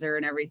organizer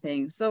and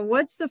everything. So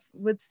what's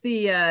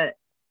the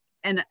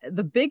and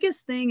the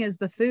biggest thing is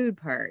the food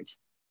part,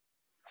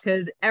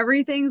 because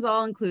everything's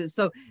all included.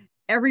 So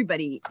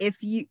everybody,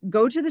 if you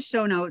go to the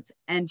show notes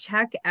and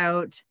check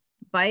out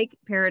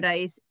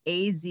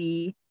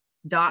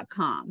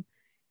bikeparadiseaz.com,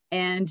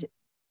 and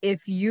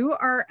if you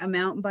are a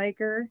mountain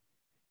biker,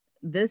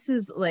 this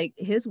is like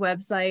his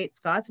website.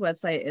 Scott's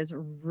website is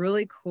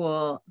really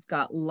cool. It's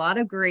got a lot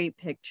of great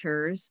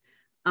pictures.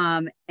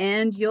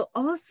 And you'll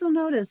also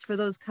notice for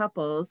those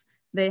couples,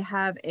 they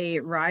have a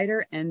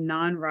rider and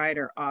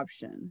non-rider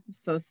option.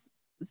 So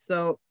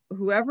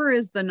whoever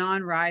is the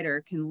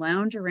non-rider can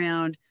lounge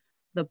around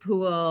the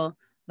pool,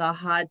 the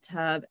hot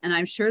tub, and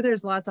I'm sure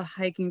there's lots of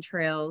hiking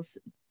trails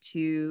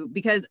too,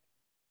 because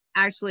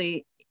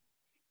actually,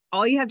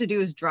 all you have to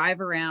do is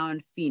drive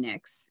around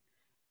Phoenix,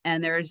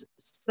 and there's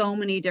so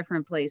many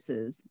different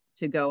places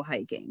to go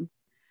hiking.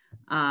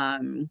 But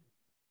Oh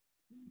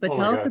my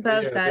tell us God.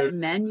 about Yeah, that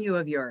menu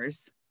of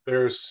yours.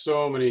 there's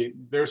so many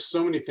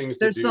things to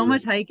There's so do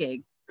much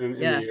hiking. in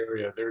Yeah. the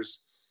area.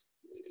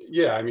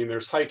 Yeah, I mean,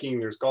 there's hiking,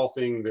 there's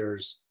golfing,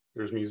 there's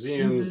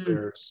museums,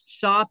 Mm-hmm.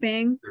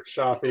 Shopping. there's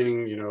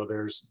shopping.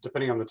 There's,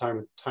 depending on the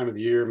time of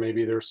the year,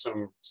 maybe there's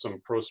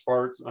some pro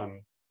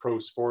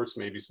sports,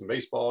 maybe some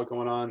baseball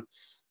going on.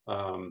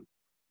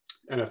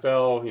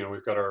 NFL,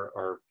 we've got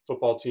our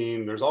football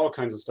team. There's all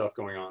kinds of stuff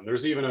going on.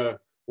 There's even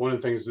one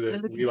of the things that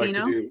There's a we like to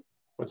casino. do.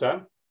 What's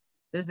that?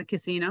 There's a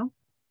casino.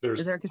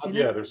 Is there a casino?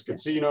 Yeah, there's a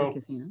casino. A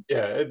casino.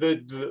 Yeah,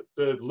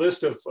 the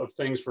list of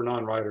things for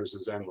non-riders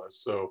is endless.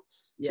 So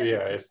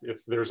yeah,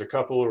 if there's a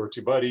couple or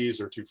two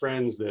buddies or two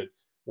friends that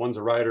one's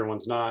a rider,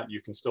 one's not,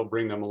 you can still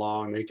bring them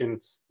along.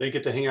 They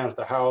get to hang out at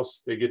the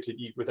house. They get to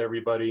eat with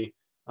everybody.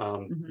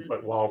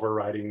 But while we're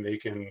riding, they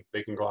can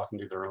go off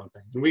and do their own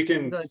thing. And we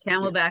can go to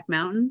Camelback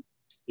Mountain.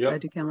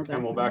 Yep.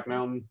 Camelback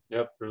Mountain.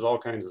 Yep. There's all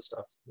kinds of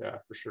stuff. Yeah,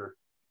 for sure.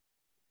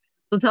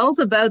 So tell us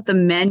about the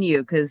menu,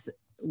 because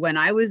when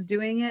I was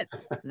doing it,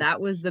 that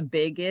was the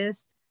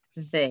biggest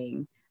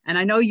thing. And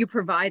I know you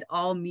provide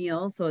all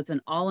meals, so it's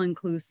an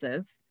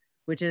all-inclusive,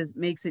 which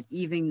makes it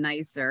even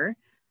nicer.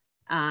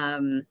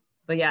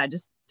 But yeah,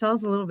 just tell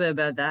us a little bit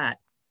about that.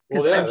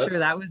 Well, yeah, I'm sure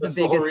that was the biggest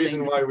the whole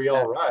reason why we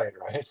all ride,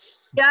 right?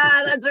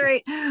 Yeah, that's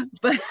right.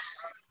 But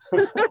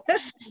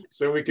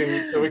so we can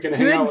hang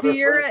good out with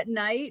beer at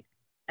night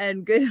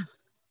and good.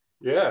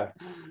 Yeah.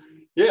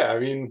 I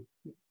mean,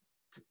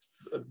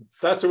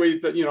 that's the way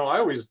that, I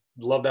always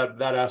love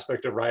that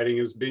aspect of riding,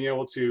 is being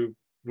able to,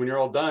 when you're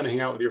all done,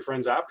 hang out with your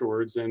friends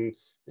afterwards and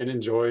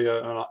enjoy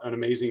an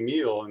amazing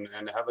meal and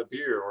have a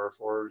beer,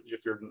 or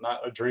if you're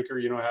not a drinker,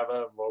 have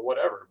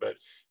whatever, but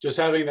just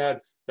having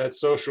that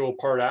social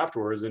part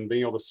afterwards and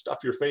being able to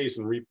stuff your face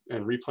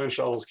and replenish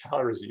all those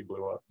calories that you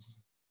blew up.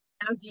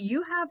 Now, do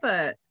you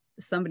have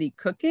somebody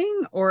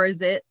cooking, or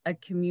is it a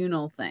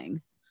communal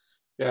thing?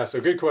 Yeah,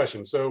 so good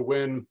question. So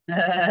when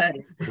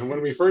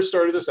we first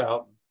started this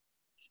out,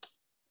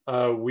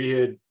 we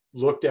had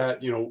looked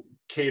at,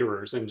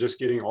 caterers and just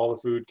getting all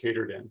the food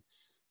catered in.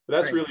 But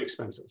that's really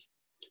expensive.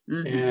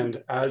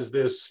 And as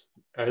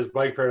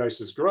Bike Paradise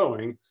is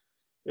growing,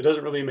 it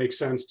doesn't really make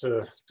sense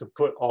to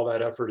put all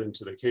that effort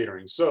into the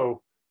catering.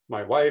 So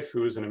my wife,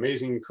 who is an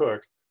amazing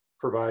cook,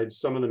 provides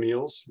some of the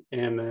meals,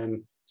 and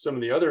then some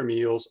of the other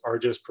meals are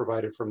just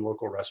provided from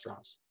local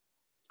restaurants.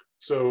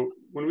 So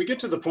when we get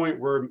to the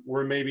point where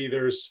maybe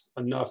there's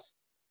enough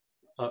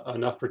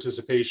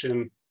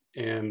participation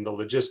and the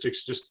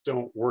logistics just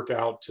don't work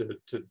out to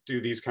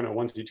do these kind of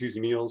onesie-twosie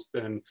meals,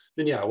 then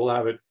yeah, we'll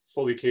have it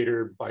fully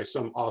catered by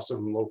some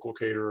awesome local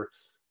caterer.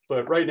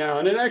 But right now,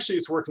 and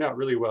it's working out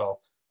really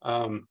well.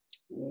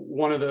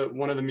 One of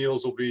the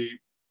meals will be,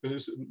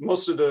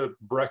 most of the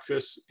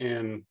breakfast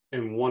and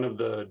one of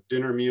the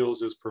dinner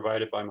meals is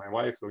provided by my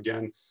wife, who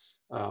again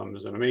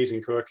is an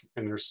amazing cook,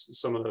 and there's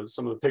some of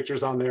the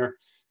pictures on there.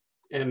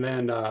 And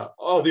then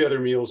all the other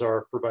meals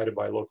are provided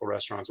by local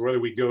restaurants, whether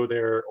we go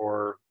there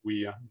or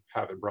we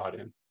have it brought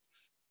in.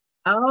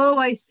 Oh,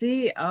 I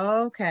see.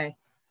 Okay,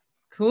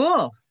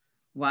 cool.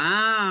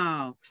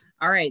 Wow.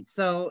 All right.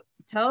 So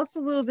tell us a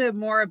little bit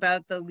more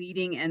about the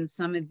leading and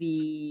some of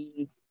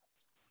the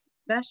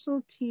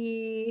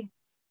specialty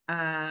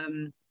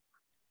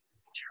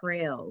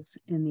trails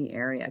in the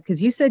area.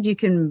 Because you said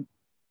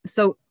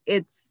so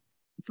it's,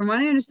 from what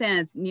I understand,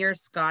 it's near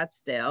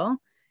Scottsdale.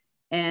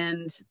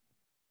 And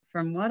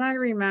from what I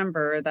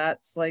remember,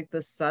 that's like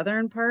the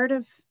southern part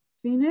of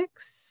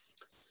Phoenix.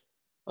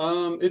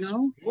 It's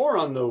more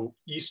on the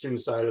eastern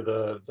side of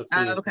the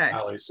Phoenix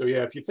Valley. So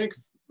yeah, if you think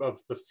of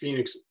the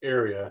Phoenix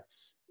area,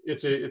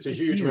 it's a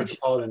huge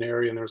metropolitan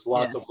area, and there's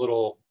lots of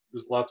little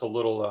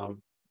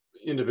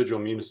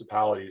individual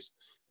municipalities,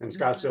 and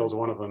Scottsdale is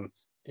one of them.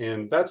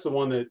 And that's the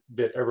one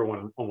that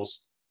everyone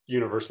almost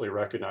universally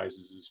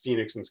recognizes is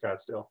Phoenix and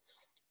Scottsdale.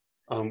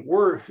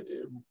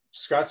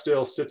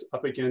 Scottsdale sits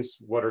up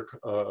against what are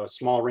a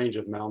small range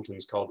of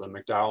mountains called the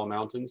McDowell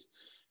Mountains.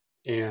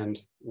 And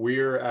we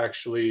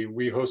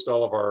host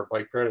all of our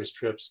Bike Paradise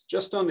trips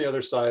just on the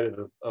other side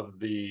of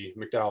the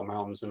McDowell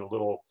Mountains in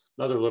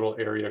another little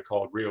area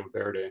called Rio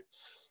Verde.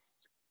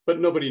 But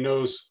nobody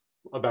knows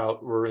about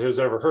or has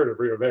ever heard of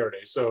Rio Verde.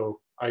 So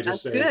I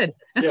just say,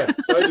 yeah.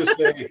 So I just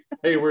say,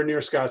 hey, we're near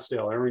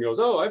Scottsdale. Everyone goes,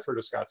 oh, I've heard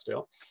of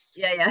Scottsdale.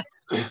 Yeah.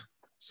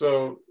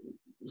 So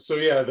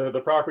yeah,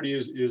 the property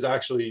is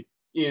actually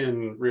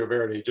in Rio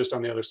Verde, just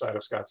on the other side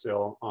of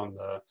Scottsdale, on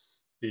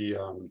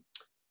the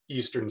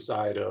eastern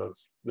side of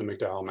the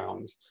McDowell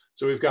Mountains.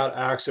 So we've got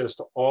access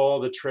to all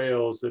the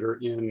trails that are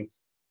in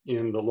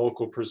the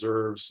local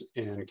preserves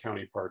and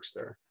county parks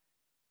there.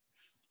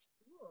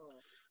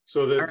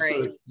 So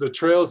the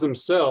trails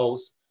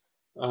themselves,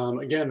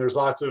 again, there's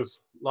lots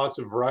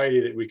of variety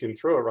that we can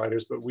throw at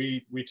riders, but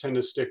we tend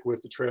to stick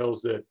with the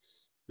trails that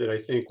I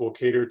think will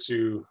cater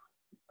to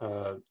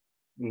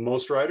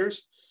most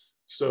riders.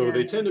 So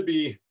they tend to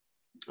be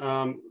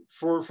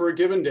For a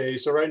given day.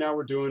 So right now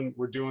we're doing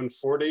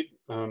 4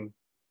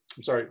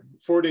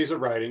 days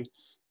of riding.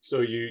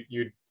 So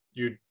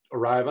you'd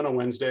arrive on a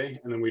Wednesday,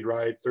 and then we'd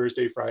ride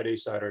Thursday, Friday,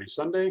 Saturday,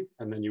 Sunday,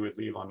 and then you would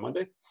leave on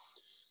Monday.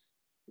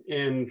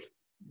 And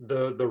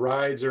the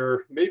rides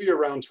are maybe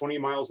around 20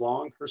 miles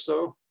long or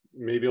so,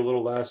 maybe a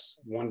little less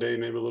one day,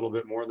 maybe a little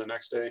bit more the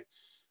next day.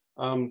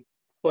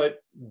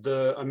 But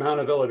the amount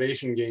of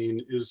elevation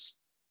gain is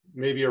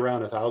maybe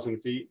around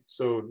 1,000 feet.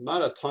 So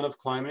not a ton of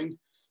climbing,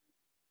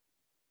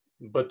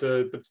 but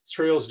the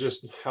trails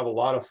just have a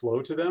lot of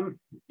flow to them,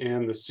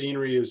 and the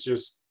scenery is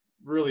just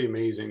really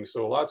amazing.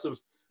 So lots of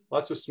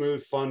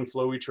smooth, fun,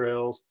 flowy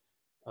trails,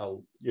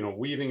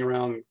 weaving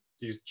around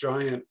these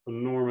giant,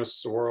 enormous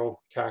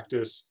sorrel,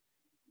 cactus,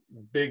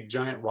 big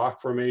giant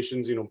rock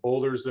formations,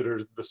 boulders that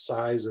are the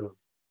size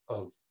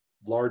of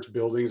large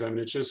buildings. I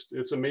mean,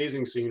 it's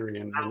amazing scenery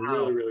and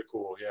really, really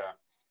cool. Yeah.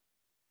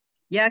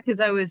 Yeah. Cause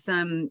I was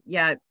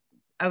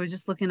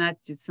just looking at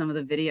some of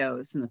the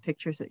videos and the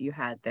pictures that you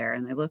had there,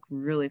 and they look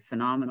really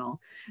phenomenal.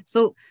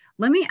 So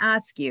let me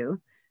ask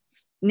you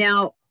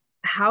now,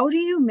 how do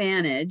you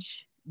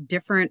manage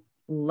different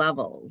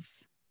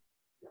levels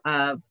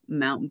of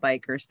mountain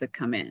bikers that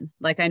come in?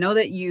 Like, I know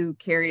that you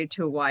carry it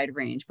to a wide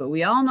range, but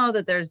we all know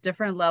that there's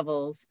different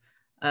levels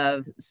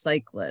of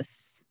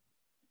cyclists,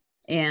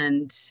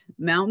 and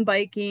mountain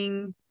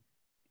biking,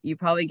 you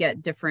probably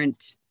get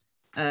different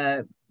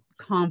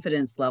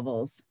confidence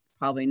levels,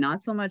 probably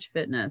not so much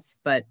fitness,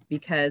 but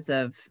because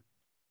of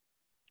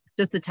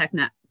just the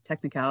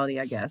technicality,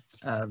 I guess,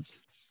 of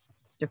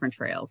different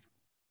trails.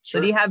 Sure.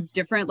 So do you have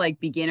different like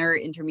beginner,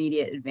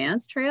 intermediate,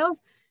 advanced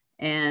trails?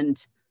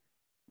 And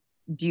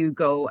do you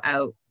go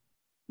out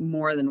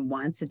more than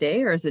once a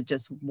day, or is it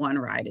just one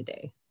ride a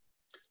day?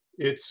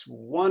 It's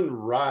one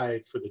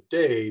ride for the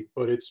day,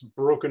 but it's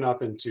broken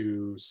up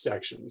into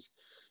sections.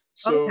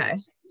 So, okay.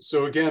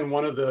 So again,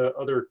 one of the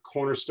other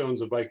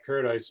cornerstones of Bike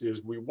Paradise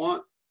is we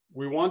want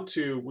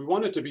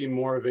it to be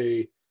more of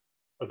a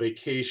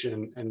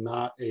vacation and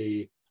not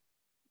a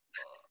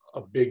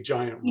big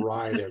giant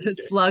ride every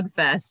day.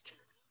 Slugfest.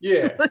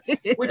 Yeah,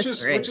 which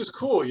is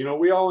cool.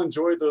 We all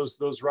enjoy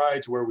those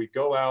rides where we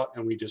go out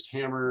and we just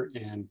hammer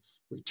and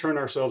we turn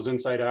ourselves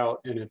inside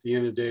out, and at the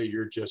end of the day,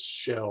 you're just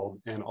shelled,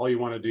 and all you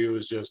want to do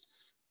is just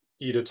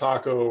eat a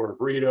taco or a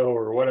burrito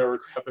or whatever,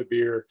 grab a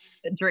beer,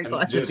 drink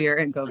lots of beer,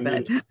 and go to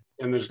bed.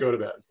 And just go to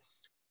bed.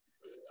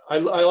 I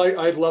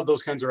love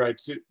those kinds of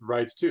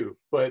rides too.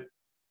 But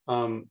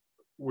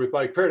with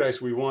Bike Paradise,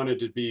 we wanted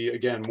to be,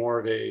 again, more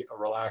of a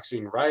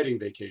relaxing riding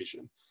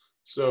vacation.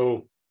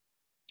 So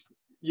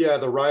yeah,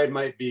 the ride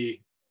might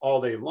be all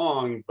day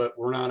long, but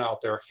we're not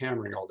out there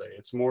hammering all day.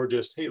 It's more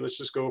just, hey, let's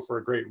just go for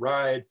a great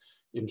ride,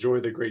 enjoy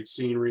the great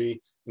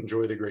scenery,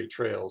 enjoy the great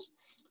trails.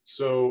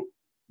 So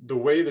the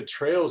way the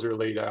trails are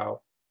laid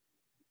out,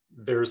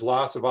 there's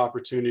lots of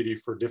opportunity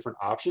for different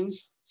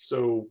options.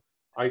 So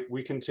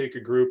we can take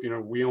a group,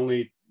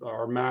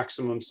 our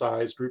maximum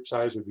size, group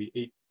size would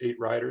be eight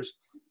riders.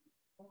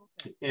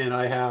 And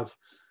I have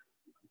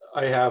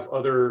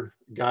other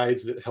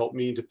guides that help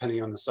me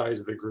depending on the size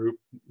of the group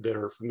that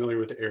are familiar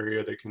with the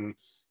area that can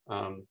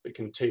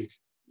take,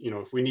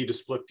 if we need to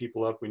split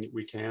people up,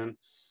 we can.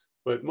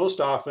 But most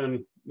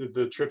often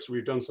the trips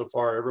we've done so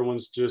far,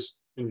 everyone's just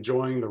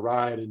enjoying the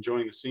ride,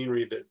 enjoying the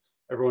scenery, that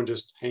everyone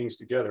just hangs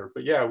together.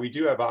 But yeah, we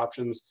do have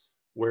options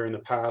where in the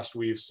past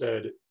we've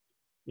said,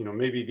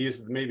 maybe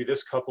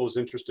this couple is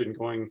interested in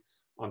going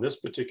on this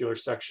particular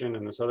section,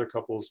 and this other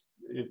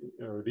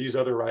or these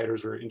other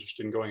riders are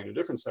interested in going in a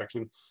different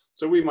section.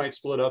 So we might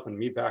split up and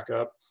meet back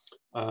up.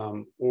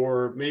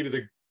 Or maybe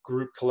the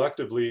group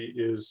collectively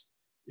is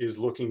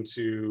looking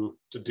to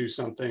do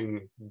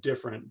something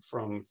different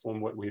from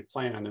what we had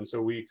planned. And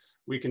so we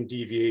can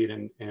deviate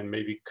and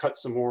maybe cut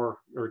some more,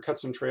 or cut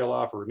some trail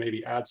off, or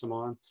maybe add some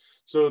on.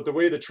 So the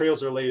way the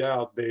trails are laid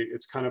out,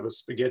 it's kind of a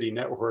spaghetti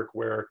network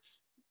where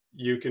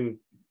you can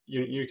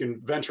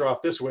venture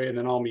off this way and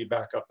then I'll meet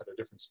back up at a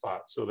different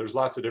spot. So there's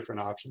lots of different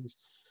options.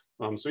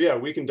 So yeah,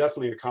 we can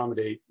definitely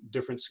accommodate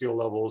different skill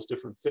levels,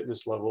 different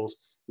fitness levels.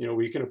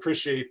 We can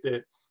appreciate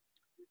that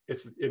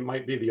it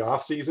might be the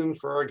off season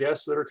for our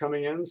guests that are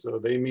coming in, so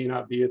they may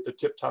not be at the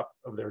tip top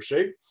of their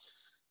shape.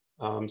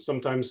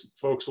 Sometimes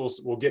folks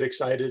will get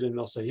excited and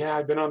they'll say, yeah,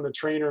 I've been on the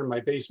trainer in my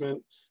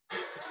basement.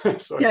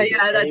 So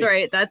yeah, that's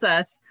right. That's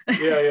us.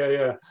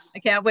 Yeah. I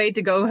can't wait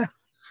to go.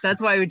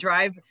 That's why we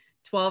drive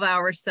 12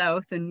 hours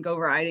south and go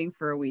riding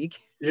for a week.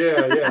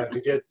 yeah,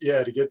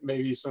 to get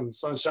maybe some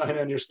sunshine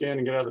on your skin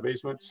and get out of the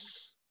basement.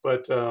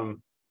 But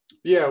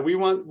yeah, we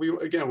want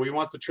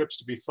the trips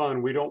to be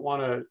fun. We don't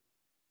want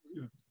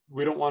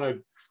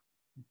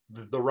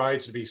the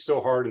rides to be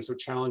so hard and so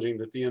challenging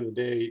that at the end of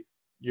the day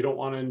you don't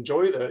want to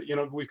enjoy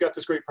we've got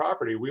this great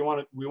property. We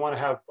want to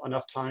have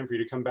enough time for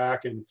you to come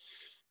back in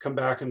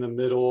the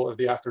middle of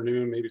the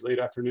afternoon, maybe late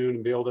afternoon,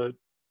 and be able to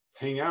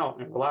hang out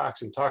and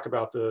relax and talk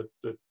about the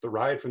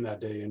ride from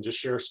that day, and just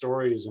share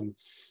stories and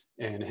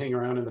hang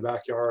around in the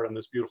backyard on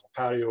this beautiful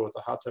patio with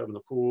the hot tub and the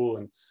pool.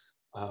 And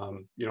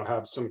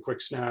have some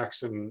quick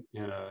snacks and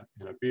a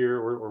beer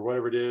or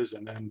whatever it is,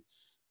 and then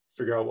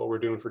figure out what we're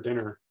doing for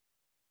dinner.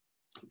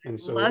 And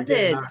so Love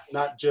again, it.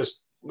 not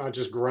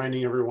just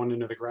grinding everyone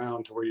into the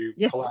ground to where you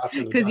collapse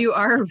in the because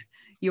dust.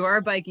 you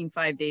are biking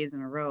 5 days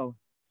in a row.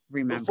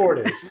 Remember, 4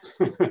 days.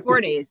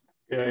 4 days.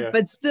 Yeah.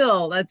 But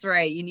still, that's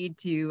right. You need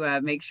to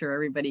make sure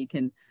everybody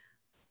can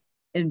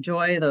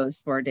enjoy those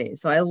 4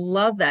 days. So I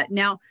love that.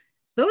 Now,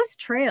 those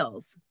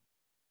trails,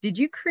 did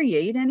you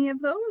create any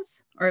of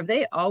those, or have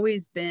they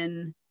always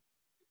been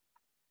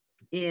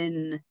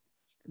in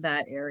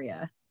that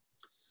area?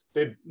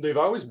 They've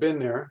always been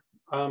there.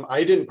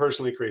 I didn't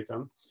personally create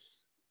them.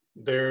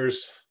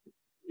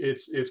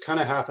 It's kind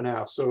of half and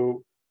half.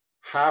 So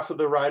half of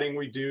the riding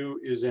we do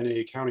is in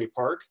a county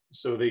park.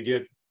 So they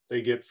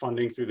get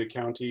funding through the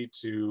county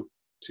to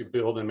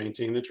build and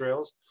maintain the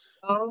trails.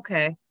 Oh,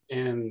 okay.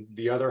 And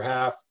the other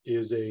half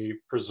is a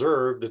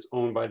preserve that's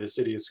owned by the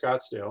city of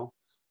Scottsdale.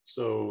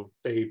 So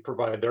they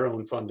provide their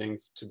own funding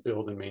to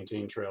build and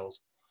maintain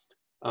trails.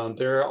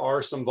 There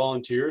are some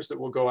volunteers that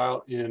will go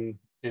out and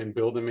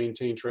build and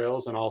maintain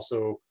trails, and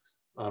also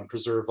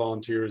preserve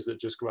volunteers that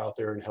just go out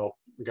there and help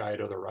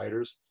guide other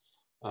riders.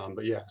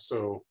 But yeah,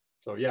 so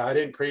yeah, I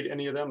didn't create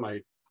any of them.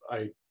 I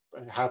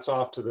hats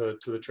off to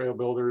the trail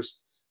builders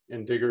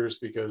and diggers,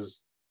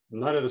 because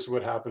none of this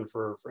would happen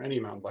for any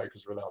mountain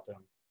bikers without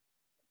them.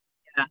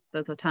 Yeah,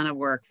 that's a ton of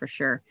work for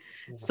sure.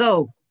 Yeah.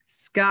 So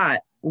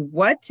Scott,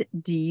 what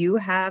do you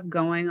have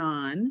going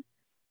on?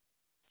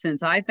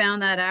 Since I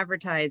found that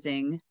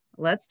advertising,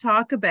 let's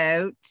talk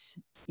about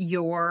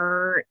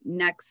your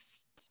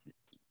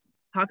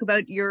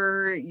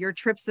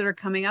trips that are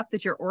coming up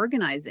that you're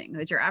organizing,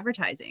 that you're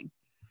advertising.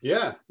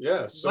 Yeah.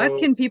 So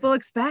what can people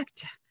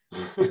expect?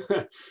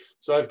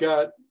 So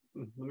let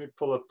me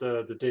pull up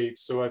the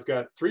dates. So I've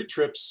got 3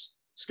 trips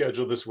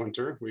scheduled this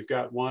winter. We've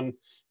got one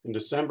in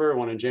December,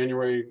 one in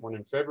January, one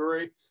in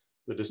February.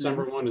 The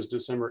December one is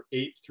December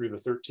 8th through the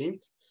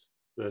 13th.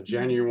 The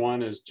January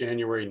one is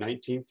January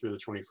 19th through the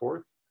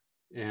 24th.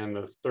 And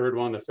the third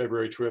one, the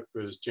February trip,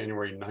 is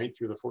January 9th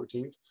through the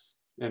 14th.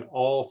 And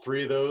all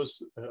 3 of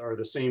those are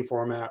the same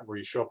format, where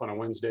you show up on a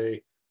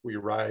Wednesday, we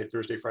ride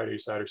Thursday, Friday,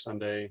 Saturday,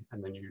 Sunday,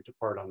 and then you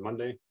depart on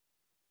Monday.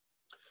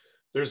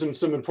 There's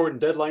some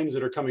important deadlines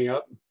that are coming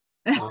up.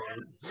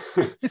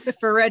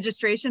 For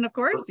registration, of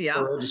course.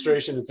 For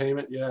registration and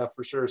payment. Yeah,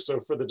 for sure. So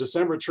for the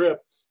December trip,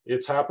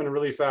 it's happening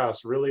really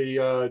fast, really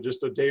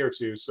just a day or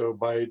two. So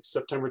by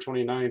September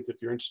 29th,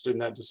 if you're interested in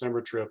that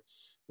December trip,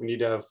 we need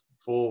to have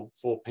full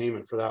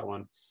payment for that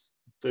one.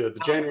 The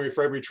January,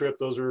 February trip,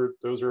 those are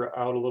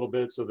out a little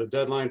bit. So the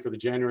deadline for the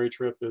January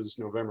trip is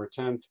November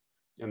 10th,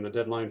 and the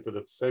deadline for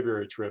the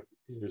February trip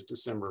is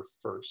December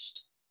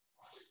 1st.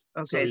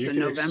 Okay, so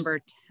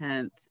November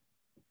 10th.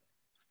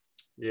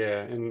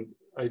 Yeah, and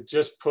I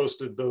just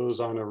posted those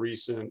on a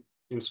recent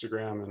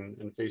Instagram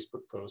and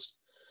Facebook post,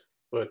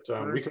 but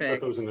we can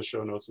put those in the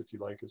show notes if you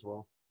like as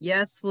well.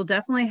 Yes, we'll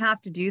definitely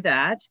have to do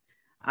that.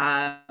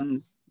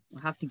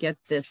 We'll have to get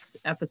this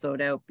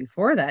episode out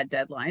before that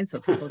deadline so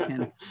people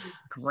can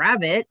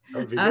grab it.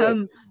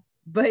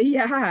 But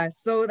yeah,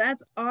 so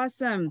that's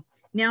awesome.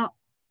 Now,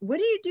 what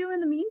do you do in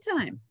the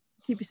meantime?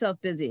 Keep yourself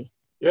busy.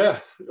 Yeah,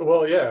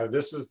 well, yeah,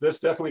 this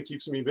definitely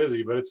keeps me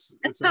busy, but it's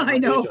not my I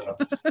know. day job.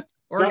 It's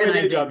not my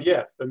day job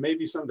yet, but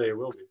maybe someday it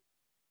will be.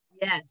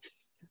 Yes.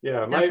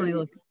 Yeah,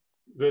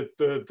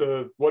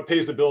 the what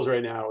pays the bills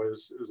right now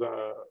is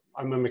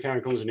I'm a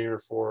mechanical engineer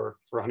for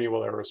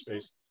Honeywell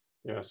Aerospace.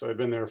 Yeah, so I've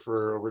been there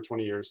for over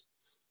 20 years.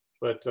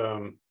 But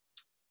the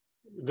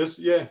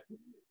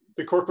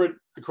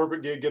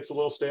corporate gig gets a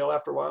little stale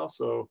after a while,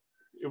 so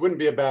it wouldn't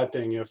be a bad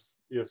thing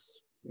if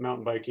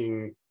mountain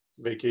biking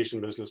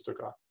vacation business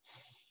took off.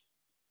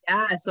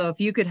 Yeah, so if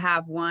you could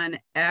have one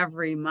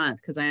every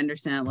month, because I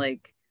understand,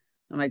 like,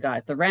 oh my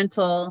God, the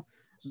rental,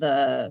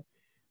 the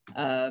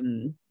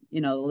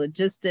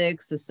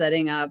logistics, the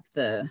setting up,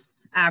 the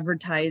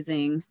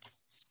advertising.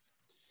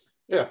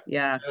 Yeah,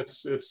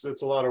 it's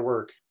a lot of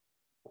work,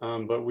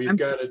 but we've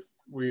got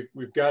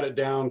it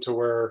down to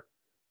where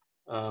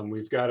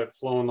we've got it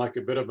flowing like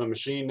a bit of a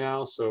machine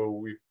now. So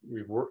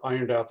we've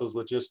ironed out those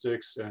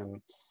logistics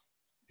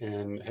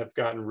and have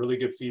gotten really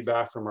good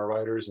feedback from our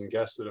riders and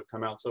guests that have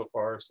come out so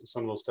far. So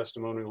some of those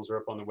testimonials are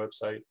up on the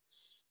website.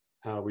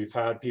 We've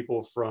had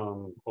people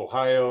from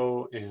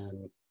Ohio,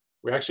 and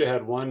we actually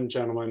had one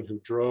gentleman who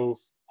drove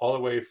all the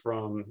way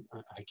from,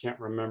 I can't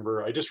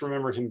remember, I just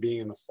remember him being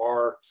in the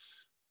far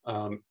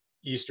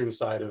eastern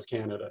side of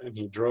Canada, and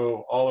he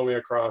drove all the way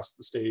across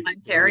the States.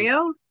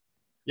 Ontario?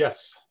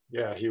 Yes.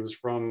 Yeah, he was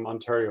from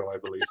Ontario, I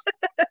believe.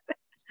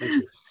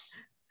 Thank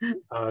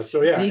you.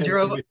 So yeah.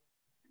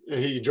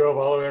 He drove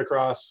all the way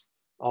across,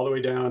 all the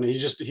way down.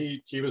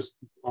 He was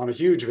on a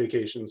huge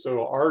vacation.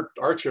 So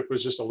our trip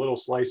was just a little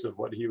slice of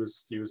what he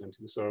was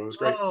into. So it was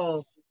great.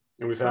 Oh,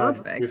 and we've had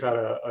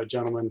a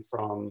gentleman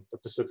from the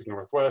Pacific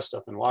Northwest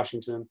up in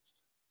Washington.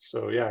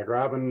 So yeah,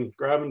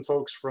 grabbing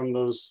folks from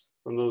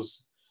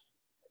those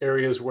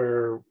areas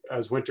where,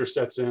 as winter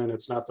sets in,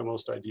 it's not the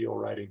most ideal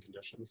riding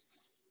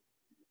conditions.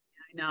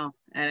 I know.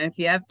 And if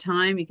you have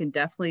time, you can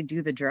definitely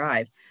do the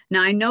drive.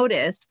 Now, I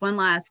noticed one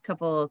last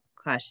couple of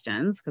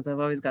questions because I've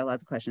always got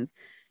lots of questions.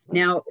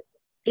 Now,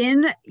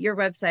 in your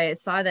website, I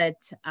saw that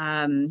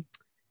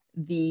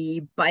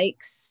the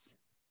bikes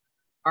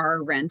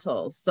are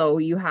rentals. So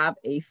you have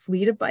a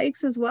fleet of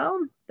bikes as well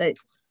that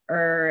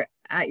are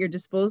at your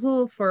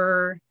disposal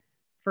for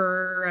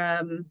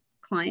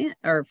client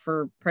or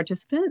for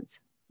participants.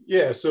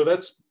 Yeah, so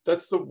that's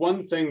the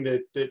one thing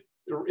that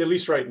at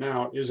least right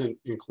now isn't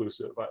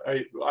inclusive.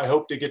 I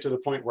hope to get to the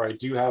point where I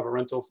do have a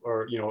rental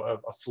or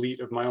a fleet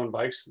of my own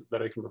bikes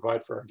that I can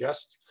provide for our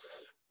guests.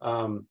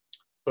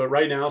 But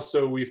right now,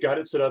 so we've got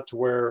it set up to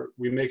where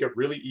we make it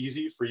really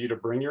easy for you to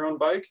bring your own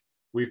bike.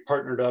 We've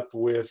partnered up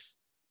with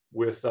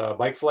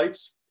Bike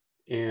Flights,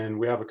 and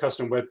we have a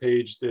custom web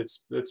page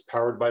that's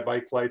powered by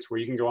Bike Flights where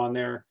you can go on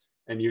there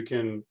and you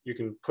can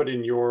put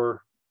in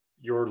your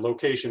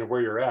location of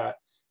where you're at,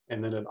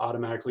 and then it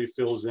automatically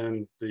fills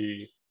in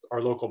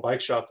our local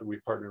bike shop that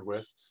we've partnered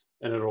with,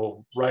 and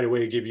it'll right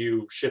away give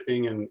you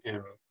shipping and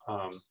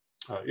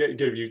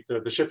give you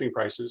the shipping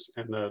prices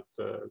and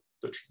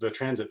the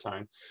transit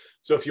time.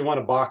 So if you want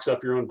to box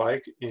up your own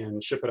bike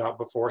and ship it out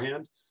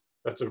beforehand,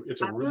 it's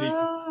a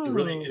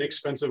really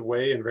inexpensive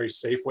way and very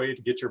safe way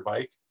to get your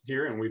bike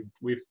here. And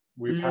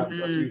we've had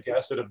a few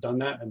guests that have done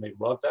that, and they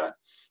love that.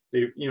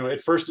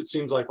 At first it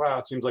seems like, wow,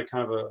 it seems like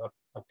kind of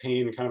a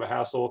pain, kind of a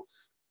hassle.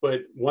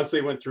 But once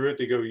they went through it,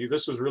 they go,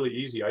 this was really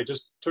easy. I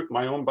just took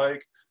my own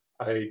bike,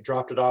 I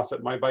dropped it off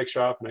at my bike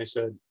shop, and I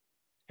said,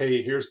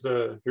 hey, here's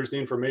the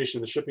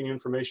information, the shipping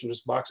information,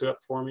 just box it up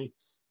for me.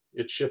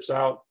 It ships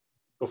out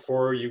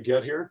before you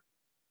get here,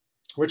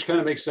 which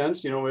kind of makes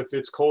sense. If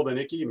it's cold and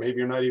icky, maybe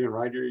you're not even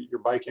riding your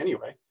bike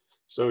anyway,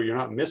 so you're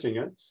not missing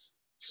it.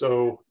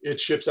 So it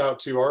ships out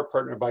to our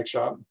partner bike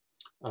shop.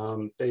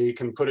 They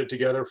can put it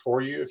together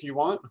for you if you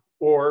want,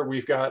 or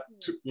we've got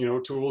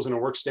tools and a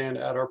work stand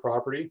at our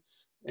property,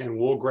 and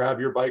we'll grab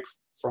your bike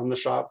from the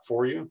shop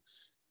for you,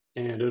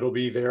 and it'll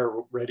be there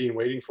ready and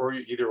waiting for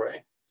you either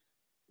way.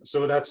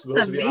 So those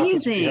are the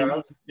options we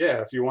have.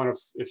 Yeah, if you want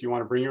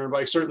to bring your own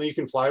bike, certainly you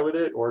can fly with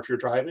it, or if you're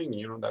driving,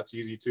 that's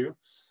easy too.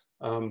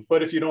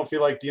 But if you don't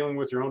feel like dealing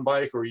with your own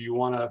bike, or you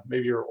want to,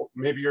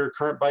 maybe your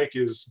current bike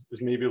is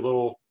maybe a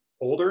little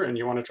older and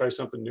you want to try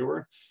something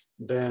newer,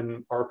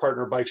 then our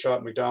partner bike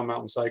shop, McDowell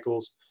Mountain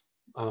Cycles,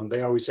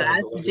 they always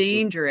have. That's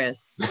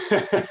dangerous.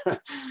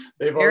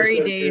 They've very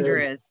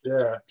dangerous.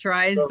 Yeah.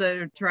 Trying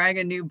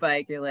a new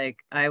bike, you're like,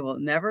 I will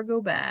never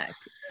go back.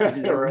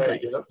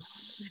 Right. Yep.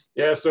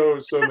 Yeah. So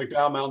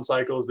McDowell Mountain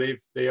Cycles,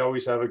 they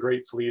always have a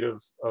great fleet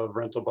of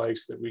rental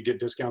bikes that we get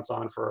discounts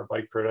on for our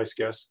Bike Paradise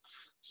guests.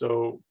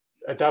 So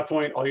at that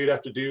point, all you'd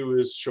have to do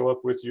is show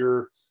up with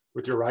your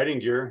riding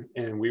gear,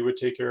 and we would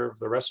take care of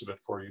the rest of it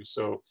for you.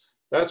 So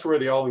that's where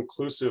the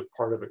all-inclusive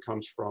part of it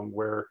comes from,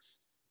 where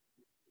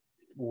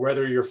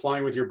whether you're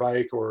flying with your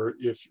bike, or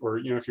if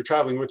you're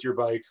traveling with your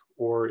bike,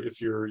 or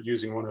if you're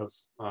using one of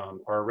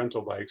our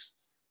rental bikes,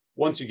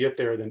 once you get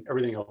there, then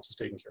everything else is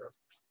taken care of.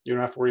 You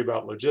don't have to worry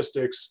about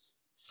logistics,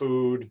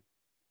 food,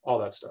 all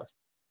that stuff.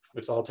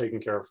 It's all taken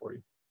care of for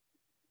you.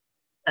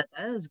 That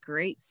is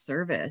great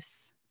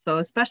service. So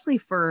especially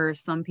for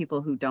some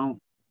people who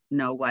don't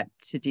know what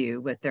to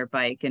do with their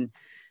bike,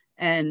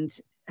 and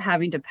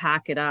having to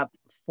pack it up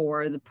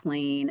for the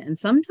plane, and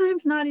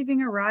sometimes not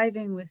even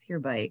arriving with your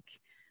bike,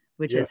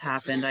 which has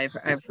happened.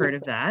 I've heard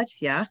of that.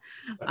 Yeah.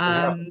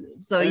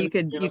 So you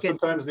could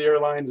sometimes the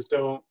airlines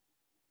don't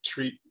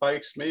treat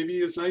bikes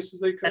maybe as nice as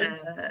they could.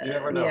 You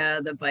never know. Yeah,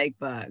 the bike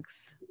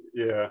bugs.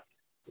 Yeah.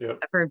 Yep.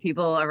 I've heard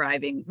people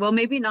arriving. Well,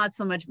 maybe not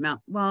so much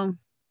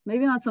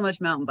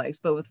mountain bikes,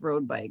 but with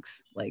road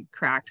bikes, like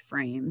cracked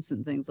frames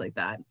and things like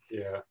that.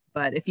 Yeah.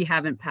 But if you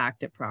haven't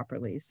packed it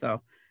properly.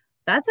 So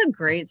that's a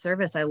great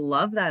service. I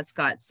love that,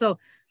 Scott. So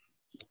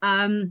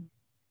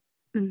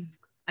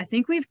I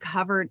think we've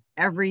covered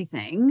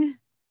everything.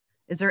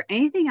 Is there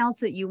anything else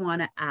that you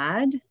want to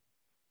add?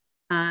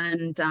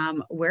 And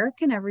where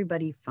can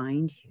everybody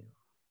find you?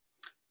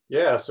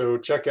 Yeah, so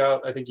check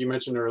out, I think you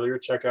mentioned earlier,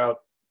 check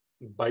out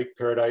Bike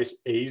Paradise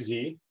AZ,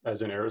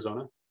 as in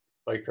Arizona,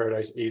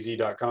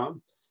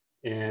 bikeparadiseaz.com.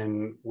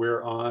 And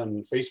we're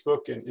on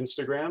Facebook and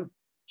Instagram,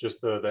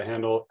 just the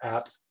handle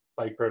at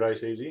Bike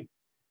Paradise AZ.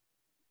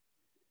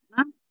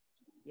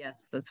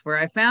 Yes, that's where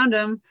I found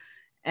them.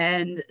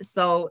 And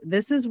so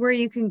this is where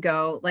you can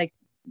go. Like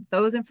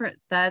those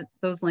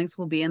links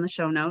will be in the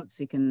show notes.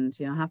 You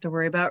don't have to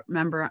worry about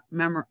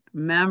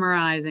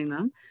memorizing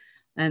them.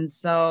 And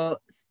so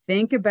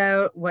think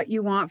about what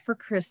you want for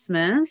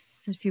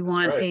Christmas. If you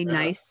want a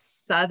nice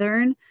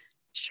southern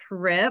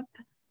trip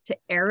to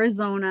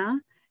Arizona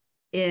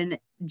in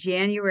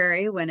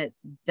January when it's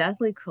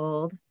deathly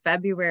cold,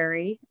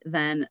 February,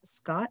 then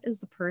Scott is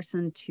the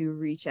person to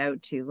reach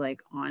out to.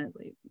 Like,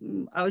 honestly,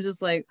 I was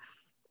just like,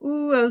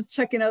 ooh, I was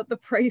checking out the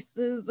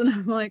prices and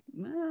I'm like,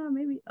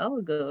 maybe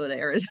I'll go to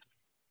Arizona.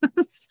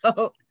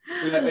 So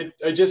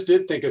I just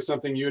did think of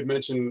something you had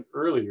mentioned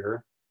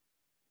earlier.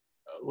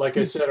 Like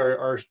I said,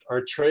 our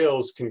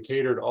trails can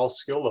cater to all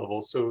skill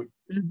levels. So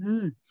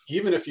Mm-hmm.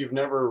 Even if you've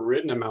never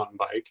ridden a mountain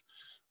bike,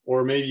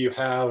 or maybe you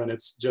have and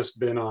it's just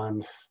been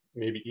on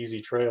maybe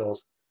easy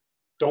trails,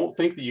 don't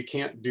think that you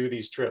can't do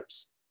these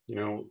trips. You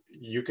know,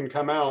 you can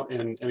come out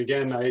and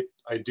again, I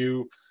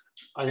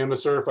am a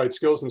certified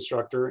skills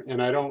instructor,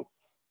 and I don't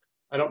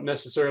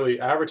necessarily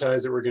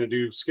advertise that we're going to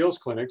do skills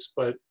clinics,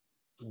 but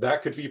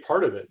that could be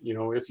part of it. You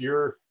know, if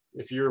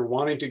you're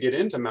wanting to get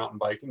into mountain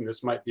biking,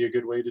 this might be a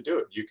good way to do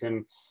it. You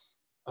can,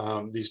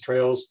 these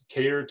trails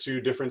cater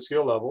to different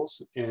skill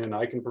levels, and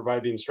I can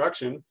provide the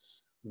instruction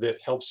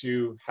that helps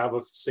you have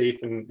a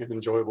safe and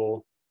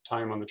enjoyable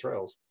time on the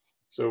trails.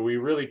 So we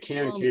really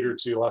can cater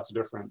to lots of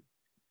different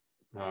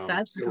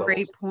that's a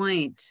great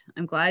point.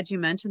 I'm glad you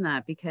mentioned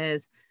that,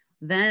 because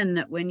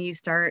then when you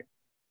start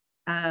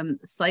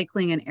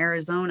cycling in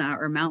Arizona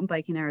or mountain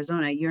biking in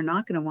Arizona, you're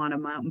not going to want to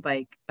mountain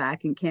bike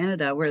back in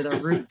Canada where the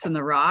roots and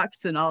the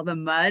rocks and all the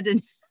mud,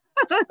 and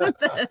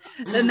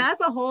then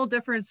that's a whole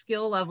different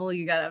skill level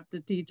you gotta have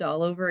to teach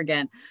all over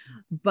again.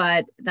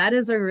 But that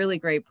is a really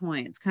great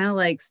point. It's kind of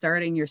like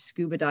starting your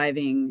scuba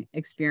diving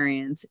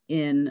experience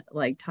in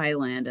like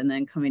Thailand and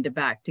then coming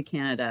back to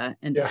Canada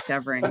and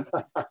discovering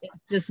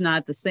it's just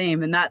not the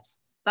same. And that's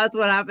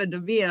what happened to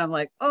me. And I'm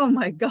like, oh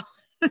my God,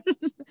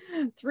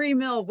 3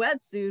 mil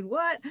wetsuit,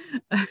 what?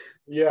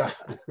 Yeah.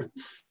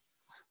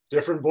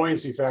 Different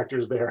buoyancy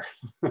factors there.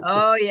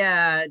 Oh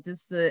yeah,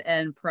 just the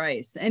and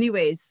price.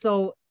 Anyways,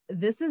 so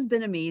this has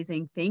been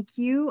amazing. Thank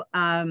you.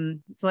 So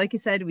like you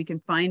said, we can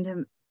find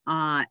him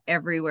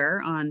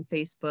everywhere on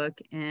Facebook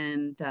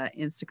and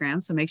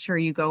Instagram. So make sure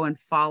you go and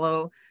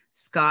follow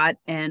Scott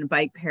and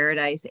Bike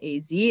Paradise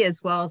AZ,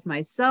 as well as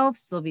myself,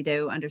 Sylvie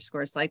Dow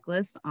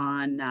 _cyclist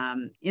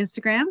on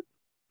Instagram.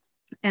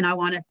 And I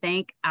want to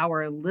thank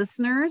our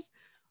listeners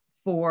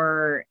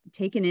for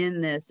taking in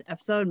this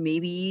episode.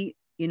 Maybe,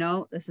 you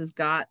know, this has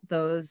got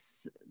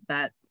those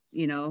that,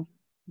 you know,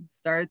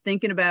 started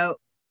thinking about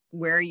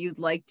where you'd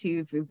like to,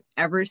 if you've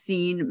ever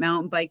seen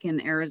mountain bike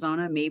in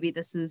Arizona, maybe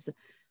this is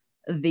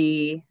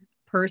the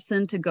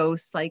person to go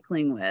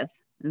cycling with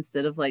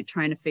instead of like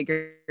trying to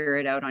figure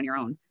it out on your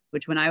own,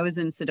 which when I was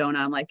in Sedona,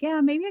 I'm like,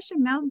 yeah, maybe I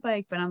should mountain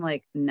bike, but I'm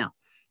like, no.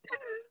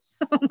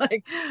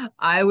 Like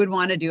I would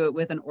want to do it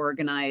with an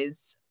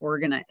organized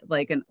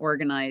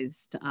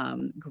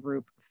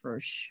group for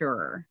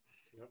sure.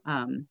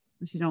 So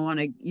you don't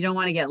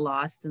want to get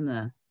lost in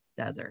the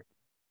desert.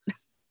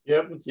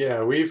 Yep.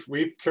 Yeah.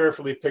 We've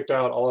carefully picked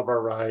out all of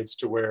our rides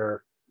to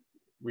where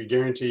we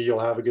guarantee you'll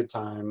have a good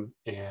time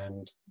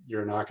and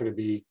you're not going to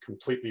be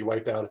completely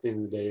wiped out at the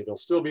end of the day. There'll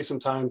still be some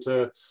time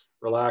to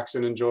relax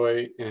and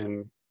enjoy.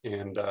 And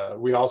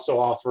we also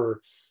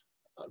offer,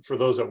 for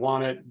those that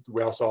want it,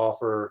 we also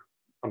offer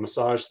a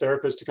massage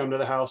therapist to come to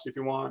the house if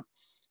you want.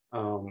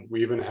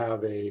 We even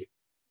have a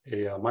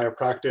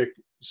myopractic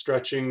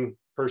stretching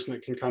person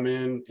that can come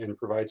in and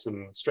provide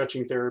some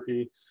stretching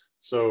therapy.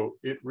 So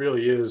it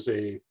really is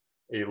a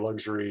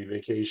luxury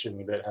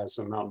vacation that has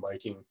some mountain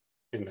biking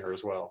in there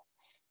as well.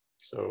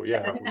 So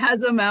yeah, it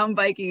has a mountain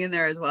biking in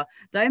there as well.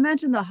 Did I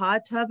mention the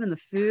hot tub and the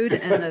food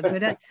and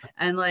the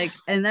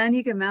and then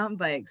you can mountain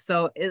bike.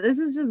 So this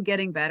is just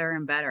getting better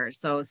and better.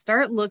 So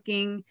start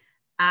looking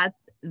at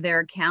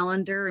their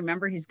calendar.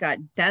 Remember, he's got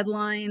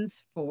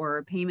deadlines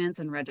for payments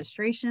and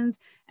registrations.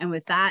 And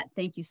with that,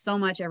 thank you so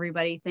much,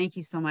 everybody. Thank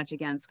you so much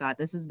again, Scott.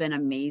 This has been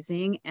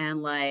amazing.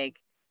 And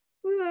like,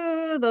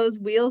 ooh, those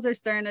wheels are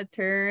starting to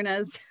turn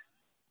as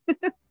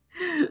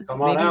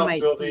come on out,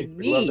 Sylvie.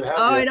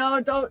 Oh no,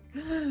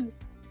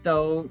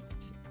 don't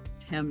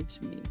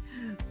tempt me.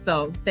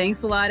 So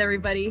thanks a lot,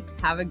 everybody.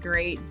 Have a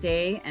great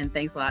day, and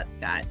thanks a lot,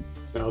 Scott.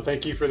 No,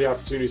 thank you for the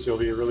opportunity,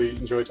 Sylvie. I really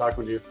enjoyed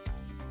talking to you.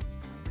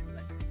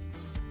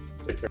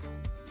 Take care.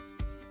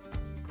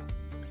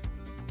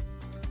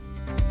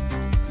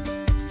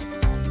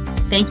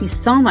 Thank you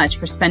so much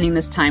for spending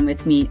this time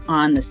with me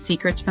on the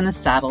Secrets from the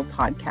Saddle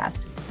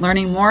podcast,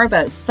 learning more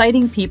about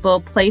sighting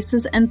people,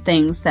 places, and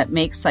things that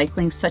make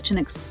cycling such an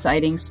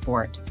exciting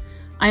sport.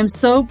 I am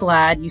so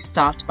glad you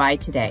stopped by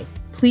today.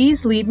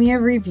 Please leave me a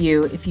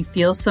review if you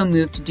feel so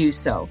moved to do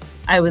so.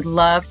 I would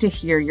love to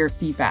hear your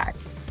feedback.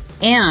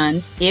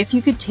 And if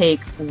you could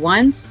take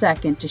 1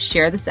 second to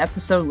share this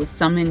episode with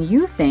someone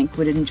you think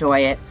would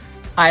enjoy it,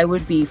 I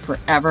would be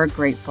forever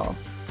grateful.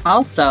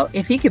 Also,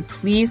 if you could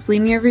please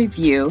leave me a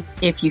review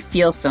if you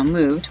feel so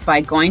moved by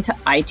going to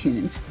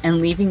iTunes and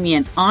leaving me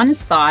an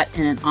honest thought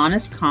and an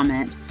honest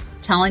comment,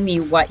 telling me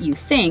what you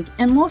think,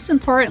 and most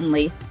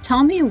importantly,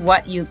 tell me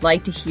what you'd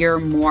like to hear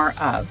more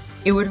of.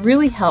 It would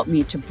really help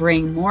me to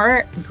bring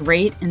more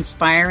great,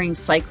 inspiring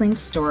cycling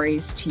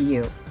stories to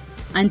you.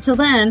 Until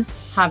then,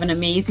 have an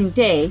amazing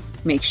day.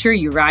 Make sure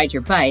you ride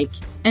your bike.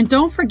 And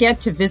don't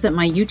forget to visit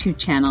my YouTube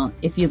channel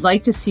if you'd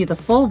like to see the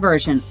full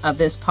version of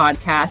this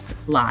podcast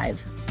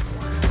live.